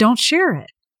 and don't share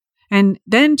it. And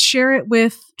then share it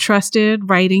with trusted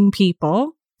writing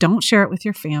people. Don't share it with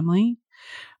your family.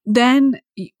 Then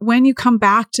when you come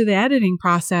back to the editing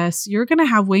process, you're going to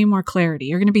have way more clarity.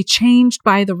 You're going to be changed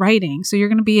by the writing. So you're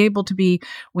going to be able to be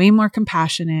way more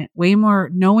compassionate, way more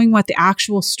knowing what the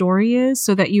actual story is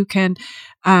so that you can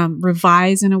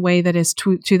revise in a way that is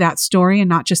to that story and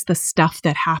not just the stuff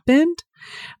that happened.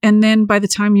 And then by the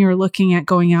time you're looking at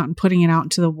going out and putting it out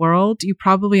into the world, you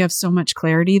probably have so much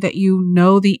clarity that you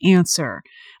know the answer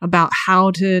about how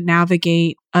to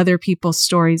navigate other people's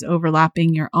stories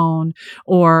overlapping your own,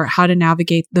 or how to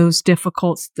navigate those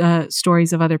difficult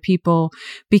stories of other people,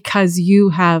 because you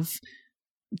have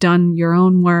done your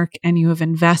own work and you have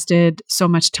invested so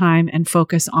much time and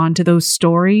focus onto those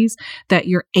stories that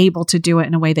you're able to do it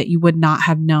in a way that you would not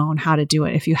have known how to do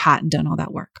it if you hadn't done all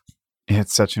that work.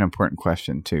 It's such an important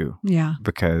question too. Yeah.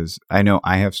 Because I know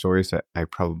I have stories that I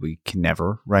probably can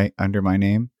never write under my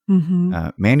name. Mm-hmm.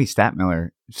 Mandy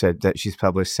Statmiller said that she's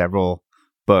published several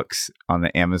books on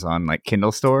the Amazon like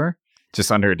Kindle store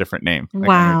just under a different name, like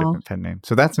under a different pen name.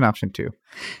 So that's an option too,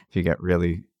 if you get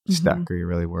really stuck or you're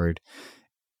really worried.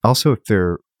 Also, if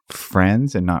they're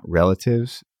friends and not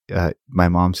relatives, my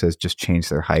mom says just change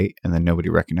their height and then nobody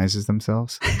recognizes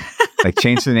themselves. Like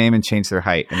change the name and change their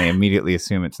height, and they immediately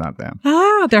assume it's not them.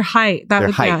 Their height.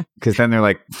 Their height. Because then they're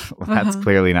like, well, that's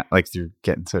clearly not, like you're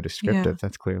getting so descriptive. Yeah.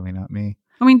 That's clearly not me.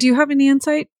 I mean, do you have any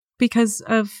insight because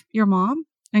of your mom?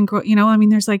 And,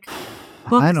 there's like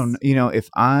books. I don't know. If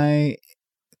I,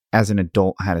 as an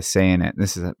adult, had a say in it,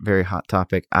 this is a very hot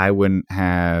topic, I wouldn't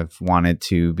have wanted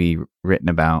to be written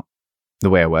about the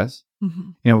way I was.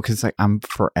 Mm-hmm. Because like I'm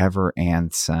forever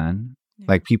Anne's son. Yeah.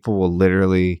 Like people will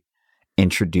literally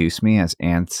introduce me as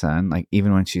Anne's son, like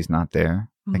even when she's not there.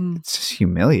 Like it's just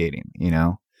humiliating,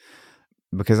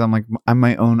 because I'm like, I'm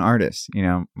my own artist.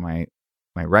 My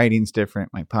writing's different,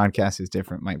 my podcast is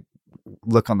different, my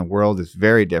look on the world is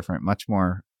very different, much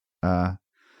more kind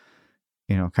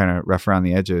of rough around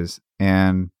the edges,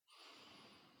 and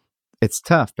it's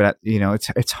tough, but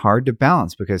it's hard to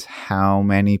balance because how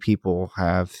many people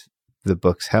have the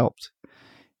books helped,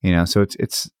 so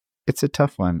it's a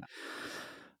tough one.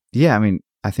 Yeah, I mean,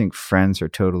 I think friends are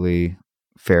totally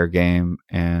fair game,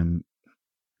 and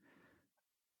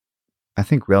I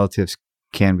think relatives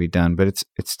can be done, but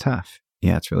it's tough.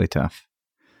 Yeah, it's really tough.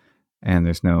 And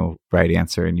there's no right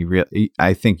answer. And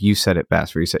I think you said it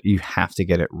best, where you said you have to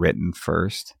get it written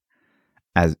first,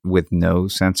 as with no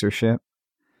censorship.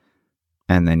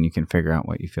 and then you can figure out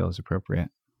what you feel is appropriate.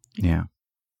 Yeah.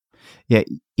 Yeah.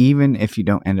 Even if you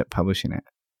don't end up publishing it,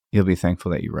 you'll be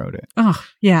thankful that you wrote it. Oh,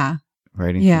 yeah.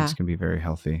 Writing things can be very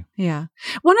healthy. Yeah.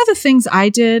 One of the things I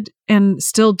did and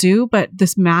still do, but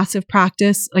this massive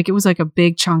practice, like it was like a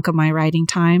big chunk of my writing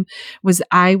time, was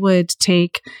I would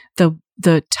take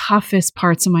the toughest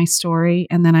parts of my story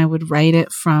and then I would write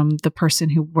it from the person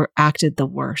who acted the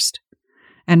worst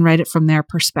and write it from their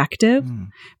perspective,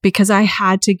 because I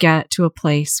had to get to a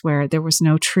place where there was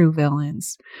no true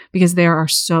villains, because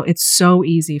it's so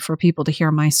easy for people to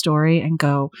hear my story and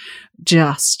go,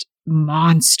 just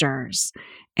monsters.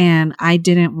 And I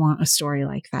didn't want a story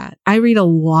like that. I read a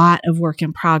lot of work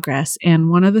in progress. And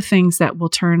one of the things that will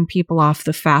turn people off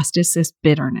the fastest is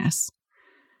bitterness.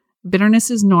 Bitterness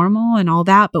is normal and all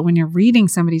that, but when you're reading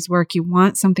somebody's work, you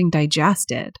want something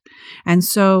digested. And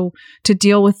so to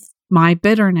deal with my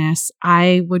bitterness,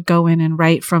 I would go in and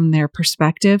write from their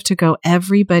perspective to go,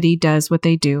 everybody does what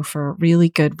they do for a really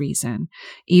good reason,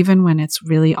 even when it's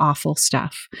really awful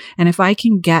stuff. And if I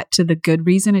can get to the good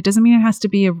reason, it doesn't mean it has to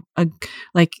be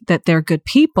like that they're good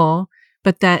people,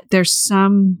 but that there's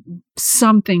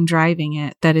something driving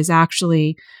it that is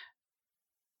actually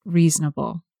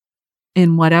reasonable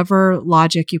in whatever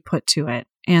logic you put to it.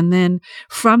 And then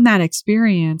from that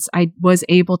experience, I was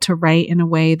able to write in a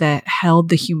way that held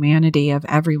the humanity of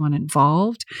everyone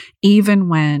involved, even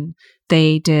when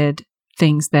they did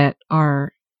things that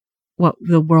are what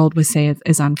the world would say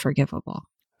is unforgivable.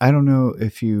 I don't know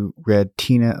if you read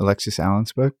Tina Alexis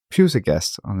Allen's book. She was a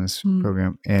guest on this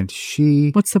program, and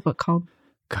What's the book called?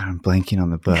 God, I'm blanking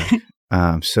on the book.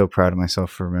 I'm so proud of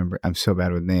myself for remembering. I'm so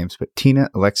bad with names, but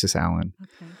Tina Alexis Allen.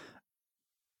 Okay.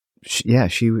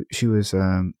 She was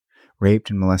raped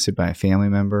and molested by a family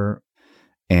member,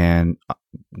 and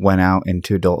went out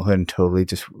into adulthood and totally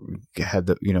just had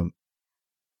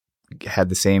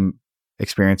the same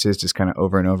experiences, just kind of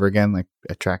over and over again, like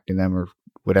attracting them or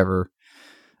whatever.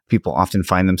 People often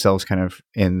find themselves kind of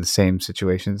in the same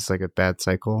situations, like a bad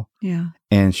cycle. Yeah.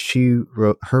 And she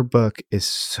wrote, her book is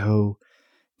so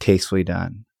tastefully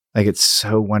done. Like it's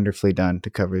so wonderfully done to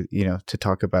cover, to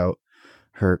talk about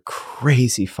her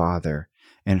crazy father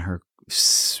and her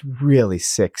really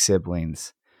sick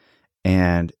siblings.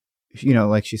 And,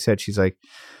 like she said, she's like,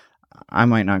 I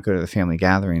might not go to the family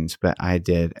gatherings, but I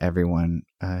did everyone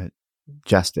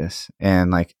justice.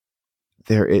 And like,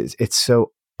 it's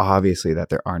so obviously that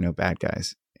there are no bad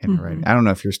guys in her writing. I don't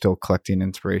know if you're still collecting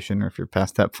inspiration or if you're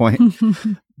past that point,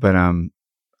 but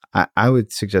I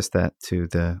would suggest that to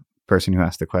the person who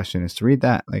asked the question, is to read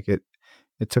that. Like it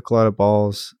took a lot of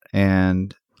balls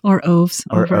or oaths.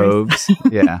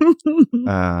 Yeah.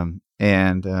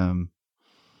 And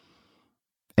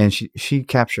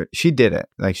she did it.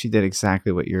 Like she did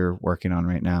exactly what you're working on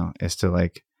right now, is to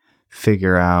like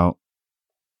figure out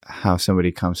how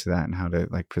somebody comes to that and how to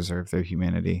like preserve their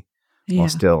humanity while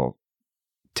still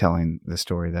telling the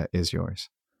story that is yours.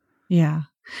 Yeah.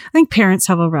 I think parents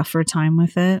have a rougher time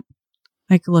with it.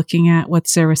 Like looking at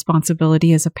what's their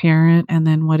responsibility as a parent and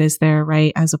then what is their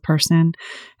right as a person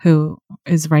who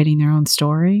is writing their own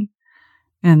story.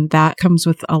 And that comes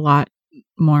with a lot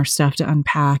more stuff to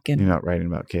unpack. And you're not writing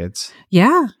about kids.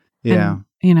 Yeah. Yeah.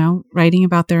 And, writing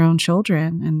about their own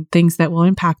children and things that will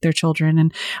impact their children.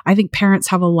 And I think parents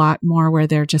have a lot more where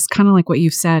they're just kind of like what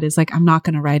you've said is like, I'm not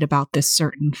going to write about this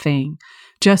certain thing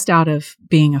just out of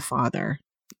being a father.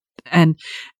 And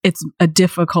it's a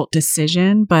difficult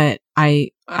decision, but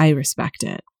I respect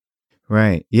it.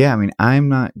 Right. Yeah. I mean, I'm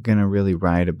not going to really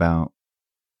write about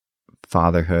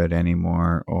fatherhood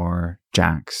anymore or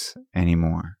Jax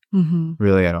anymore,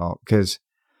 really at all. Because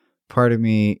part of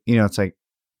me, it's like,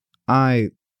 I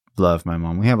love my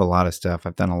mom. We have a lot of stuff.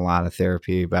 I've done a lot of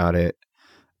therapy about it.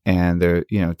 And there,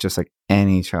 just like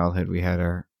any childhood, we had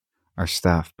our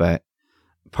stuff. But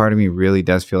part of me really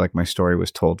does feel like my story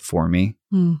was told for me.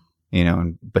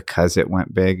 And because it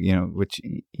went big, which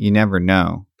you never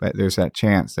know, but there's that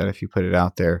chance that if you put it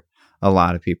out there, a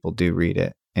lot of people do read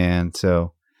it. And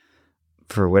so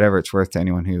for whatever it's worth to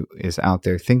anyone who is out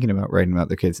there thinking about writing about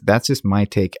their kids, that's just my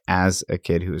take as a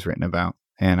kid who was written about.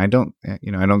 And I don't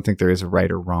think there is a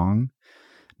right or wrong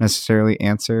necessarily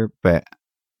answer, but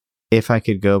if I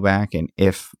could go back and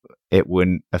if it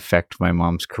wouldn't affect my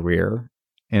mom's career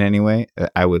in any way,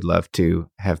 I would love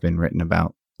to have been written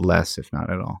about less, if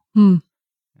not at all.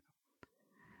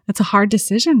 It's a hard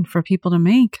decision for people to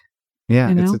make. Yeah,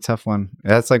 it's a tough one.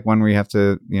 That's like one where you have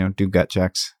to, do gut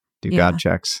checks, God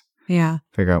checks. Yeah.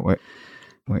 Figure out what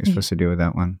you're supposed to do with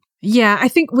that one. Yeah, I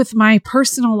think with my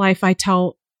personal life, I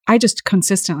just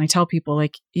consistently tell people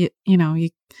like, you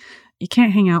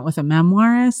can't hang out with a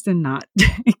memoirist and not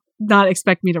not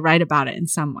expect me to write about it in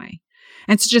some way.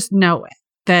 And to just know it,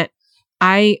 that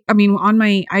I mean,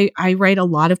 I write a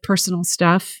lot of personal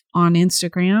stuff on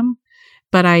Instagram,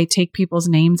 but I take people's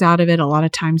names out of it. A lot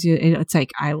of times it's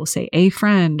like, I will say a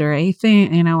friend or a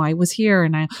thing, I was here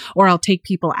or I'll take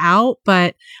people out.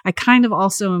 But I kind of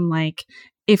also am like,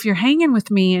 if you're hanging with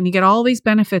me and you get all these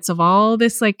benefits of all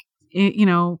this, like,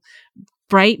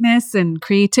 brightness and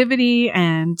creativity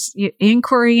and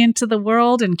inquiry into the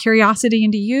world and curiosity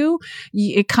into you,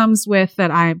 it comes with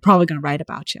that I'm probably going to write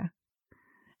about you.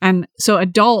 And so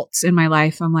adults in my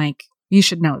life, I'm like, you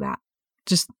should know that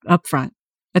just up front.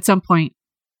 At some point,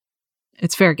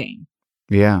 it's fair game.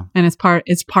 Yeah. And it's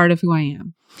part of who I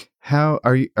am. How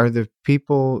are the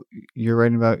people you're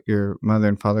writing about, your mother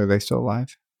and father, are they still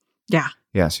alive? Yeah.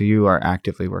 Yeah. So you are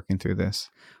actively working through this.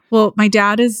 Well, my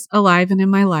dad is alive and in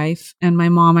my life, and my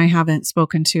mom I haven't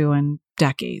spoken to in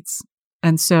decades.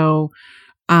 And so,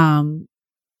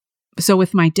 so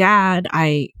with my dad,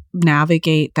 I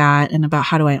navigate that and about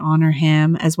how do I honor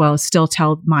him as well as still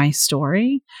tell my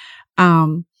story.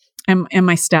 And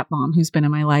my stepmom, who's been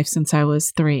in my life since I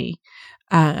was 3.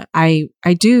 I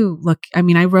do look,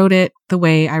 I wrote it the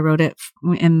way I wrote it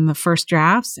in the first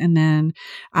drafts. And then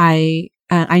I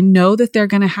know that they're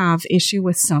going to have issue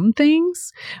with some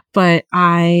things, but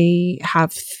I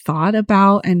have thought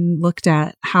about and looked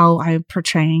at how I'm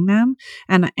portraying them.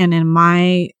 And in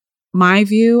my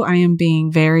view, I am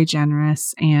being very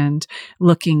generous and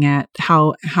looking at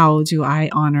how do I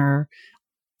honor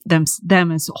them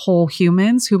as whole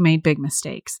humans who made big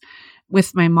mistakes.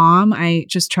 With my mom, I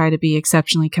just try to be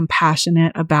exceptionally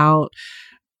compassionate about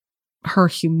her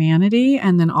humanity.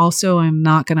 And then also I'm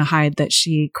not going to hide that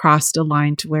she crossed a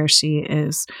line to where she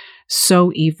is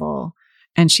so evil.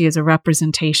 And she is a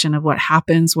representation of what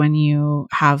happens when you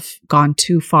have gone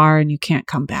too far and you can't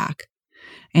come back.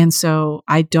 And so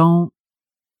I'm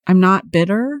not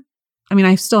bitter.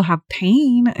 I still have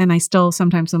pain, and I still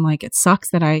sometimes I'm like, it sucks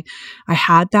that I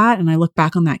had that. And I look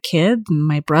back on that kid and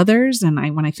my brothers, and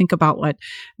when I think about what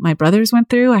my brothers went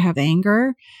through, I have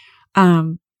anger.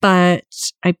 But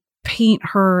I paint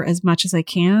her as much as I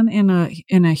can in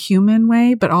a human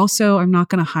way, but also I'm not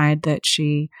going to hide that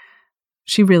she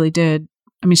really did.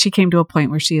 She came to a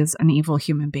point where she is an evil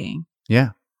human being. Yeah.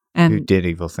 And who did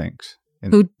evil things.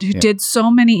 Who did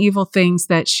so many evil things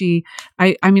that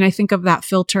I think of that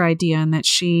filter idea, and that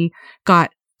she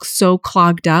got so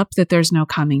clogged up that there's no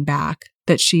coming back,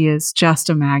 that she is just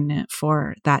a magnet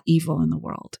for that evil in the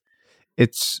world.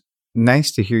 It's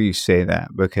nice to hear you say that,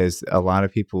 because a lot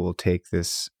of people will take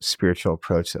this spiritual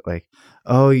approach that like,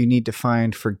 oh, you need to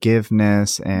find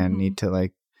forgiveness and need to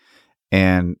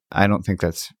and I don't think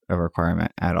that's a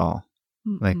requirement at all.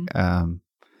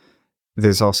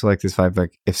 There's also this vibe,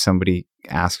 if somebody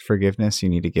asks forgiveness, you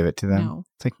need to give it to them. No.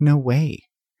 It's like, no way.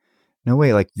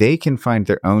 They can find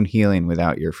their own healing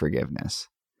without your forgiveness.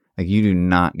 You do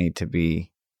not need to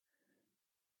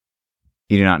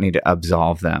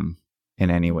absolve them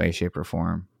in any way, shape, or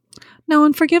form. No,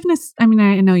 and forgiveness, I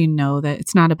know that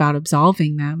it's not about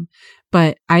absolving them,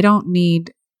 but I don't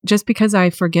need, just because I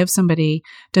forgive somebody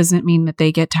doesn't mean that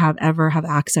they get to ever have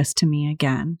access to me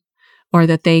again, or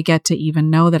that they get to even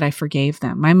know that I forgave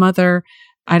them. My mother,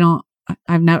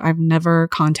 I've never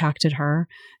contacted her.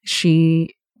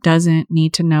 She doesn't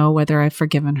need to know whether I've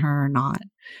forgiven her or not.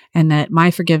 And that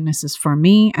my forgiveness is for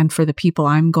me and for the people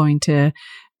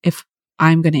if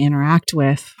I'm going to interact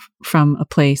with from a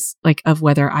place of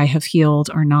whether I have healed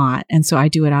or not. And so I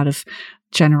do it out of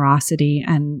generosity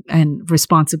and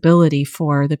responsibility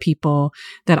for the people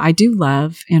that I do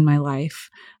love in my life.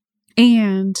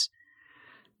 And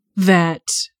that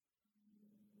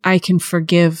I can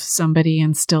forgive somebody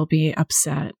and still be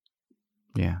upset.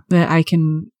 Yeah. That I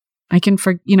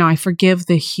forgive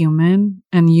the human.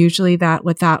 And usually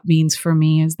what that means for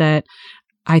me is that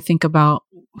I think about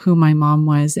who my mom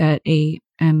was at 8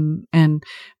 and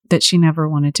that she never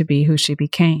wanted to be who she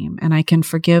became. And I can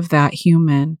forgive that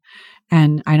human,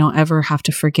 and I don't ever have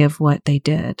to forgive what they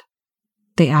did,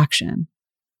 the action.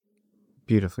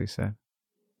 Beautifully said.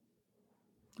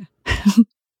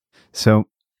 So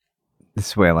this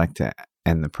is the way I like to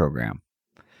end the program.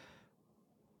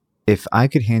 If I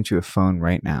could hand you a phone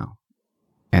right now,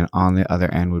 and on the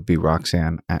other end would be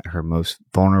Roxanne at her most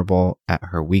vulnerable, at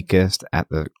her weakest, at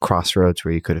the crossroads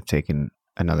where you could have taken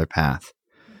another path,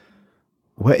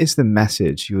 what is the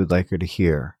message you would like her to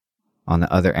hear on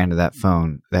the other end of that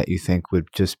phone that you think would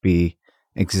just be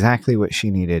exactly what she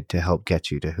needed to help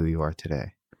get you to who you are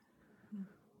today?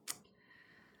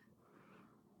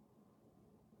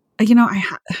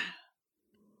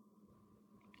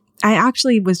 I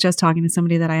actually was just talking to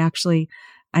somebody that I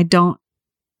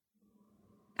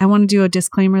I want to do a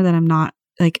disclaimer that I'm not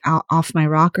like off my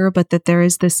rocker, but that there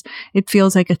is this, it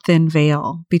feels like a thin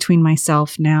veil between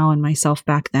myself now and myself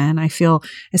back then. I feel,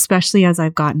 especially as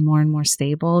I've gotten more and more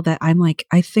stable, that I'm like,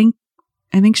 I think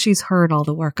she's heard all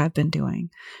the work I've been doing.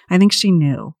 I think she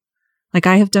knew. Like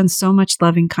I have done so much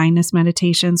loving kindness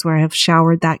meditations where I have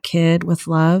showered that kid with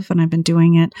love, and I've been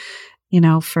doing it,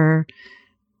 for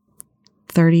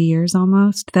 30 years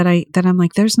almost, that I'm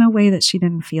like, there's no way that she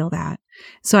didn't feel that.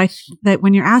 So that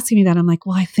when you're asking me that, I'm like,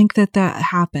 well, I think that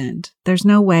happened. There's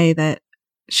no way that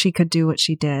she could do what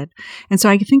she did. And so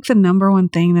I think the number one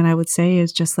thing that I would say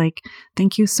is just like,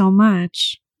 thank you so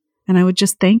much. And I would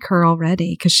just thank her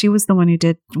already, because she was the one who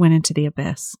went into the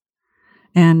abyss.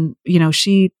 And,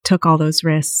 she took all those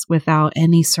risks without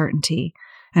any certainty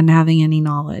and having any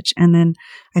knowledge. And then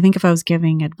I think if I was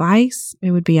giving advice,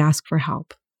 it would be ask for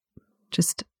help.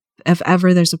 Just if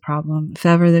ever there's a problem, if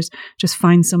ever just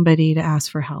find somebody to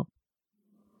ask for help.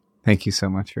 Thank you so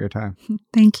much for your time.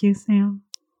 Thank you, Sam.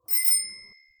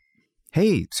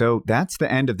 Hey, so that's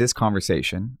the end of this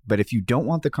conversation. But if you don't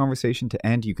want the conversation to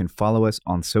end, you can follow us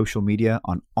on social media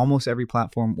on almost every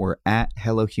platform. We're at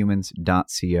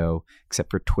hellohumans.co,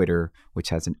 except for Twitter, which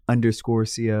has an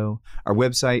 _co. Our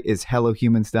website is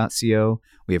hellohumans.co.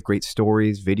 We have great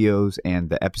stories, videos, and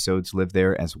the episodes live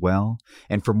there as well.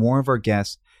 And for more of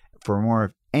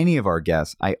any of our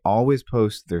guests, I always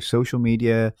post their social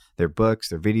media, their books,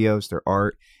 their videos, their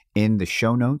art in the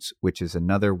show notes, which is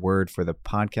another word for the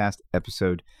podcast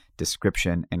episode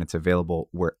description, and it's available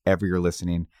wherever you're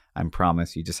listening. I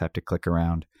promise you just have to click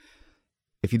around.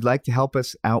 If you'd like to help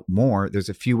us out more, there's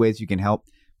a few ways you can help.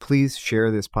 Please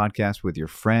share this podcast with your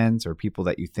friends or people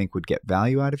that you think would get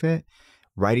value out of it.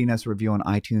 Writing us a review on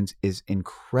iTunes is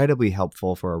incredibly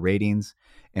helpful for our ratings.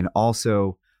 And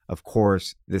also, of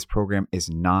course, this program is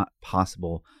not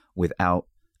possible without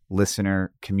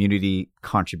listener community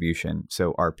contribution.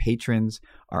 So our patrons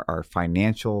are our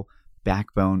financial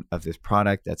backbone of this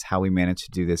product. That's how we manage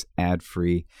to do this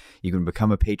ad-free. You can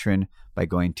become a patron by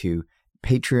going to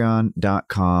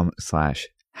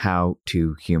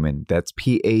patreon.com/howtohuman. That's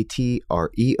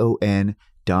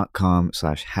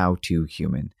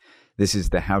patreon.com/howtohuman. This is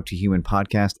the How to Human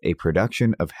podcast, a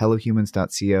production of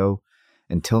hellohumans.co.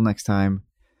 Until next time,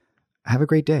 have a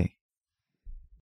great day.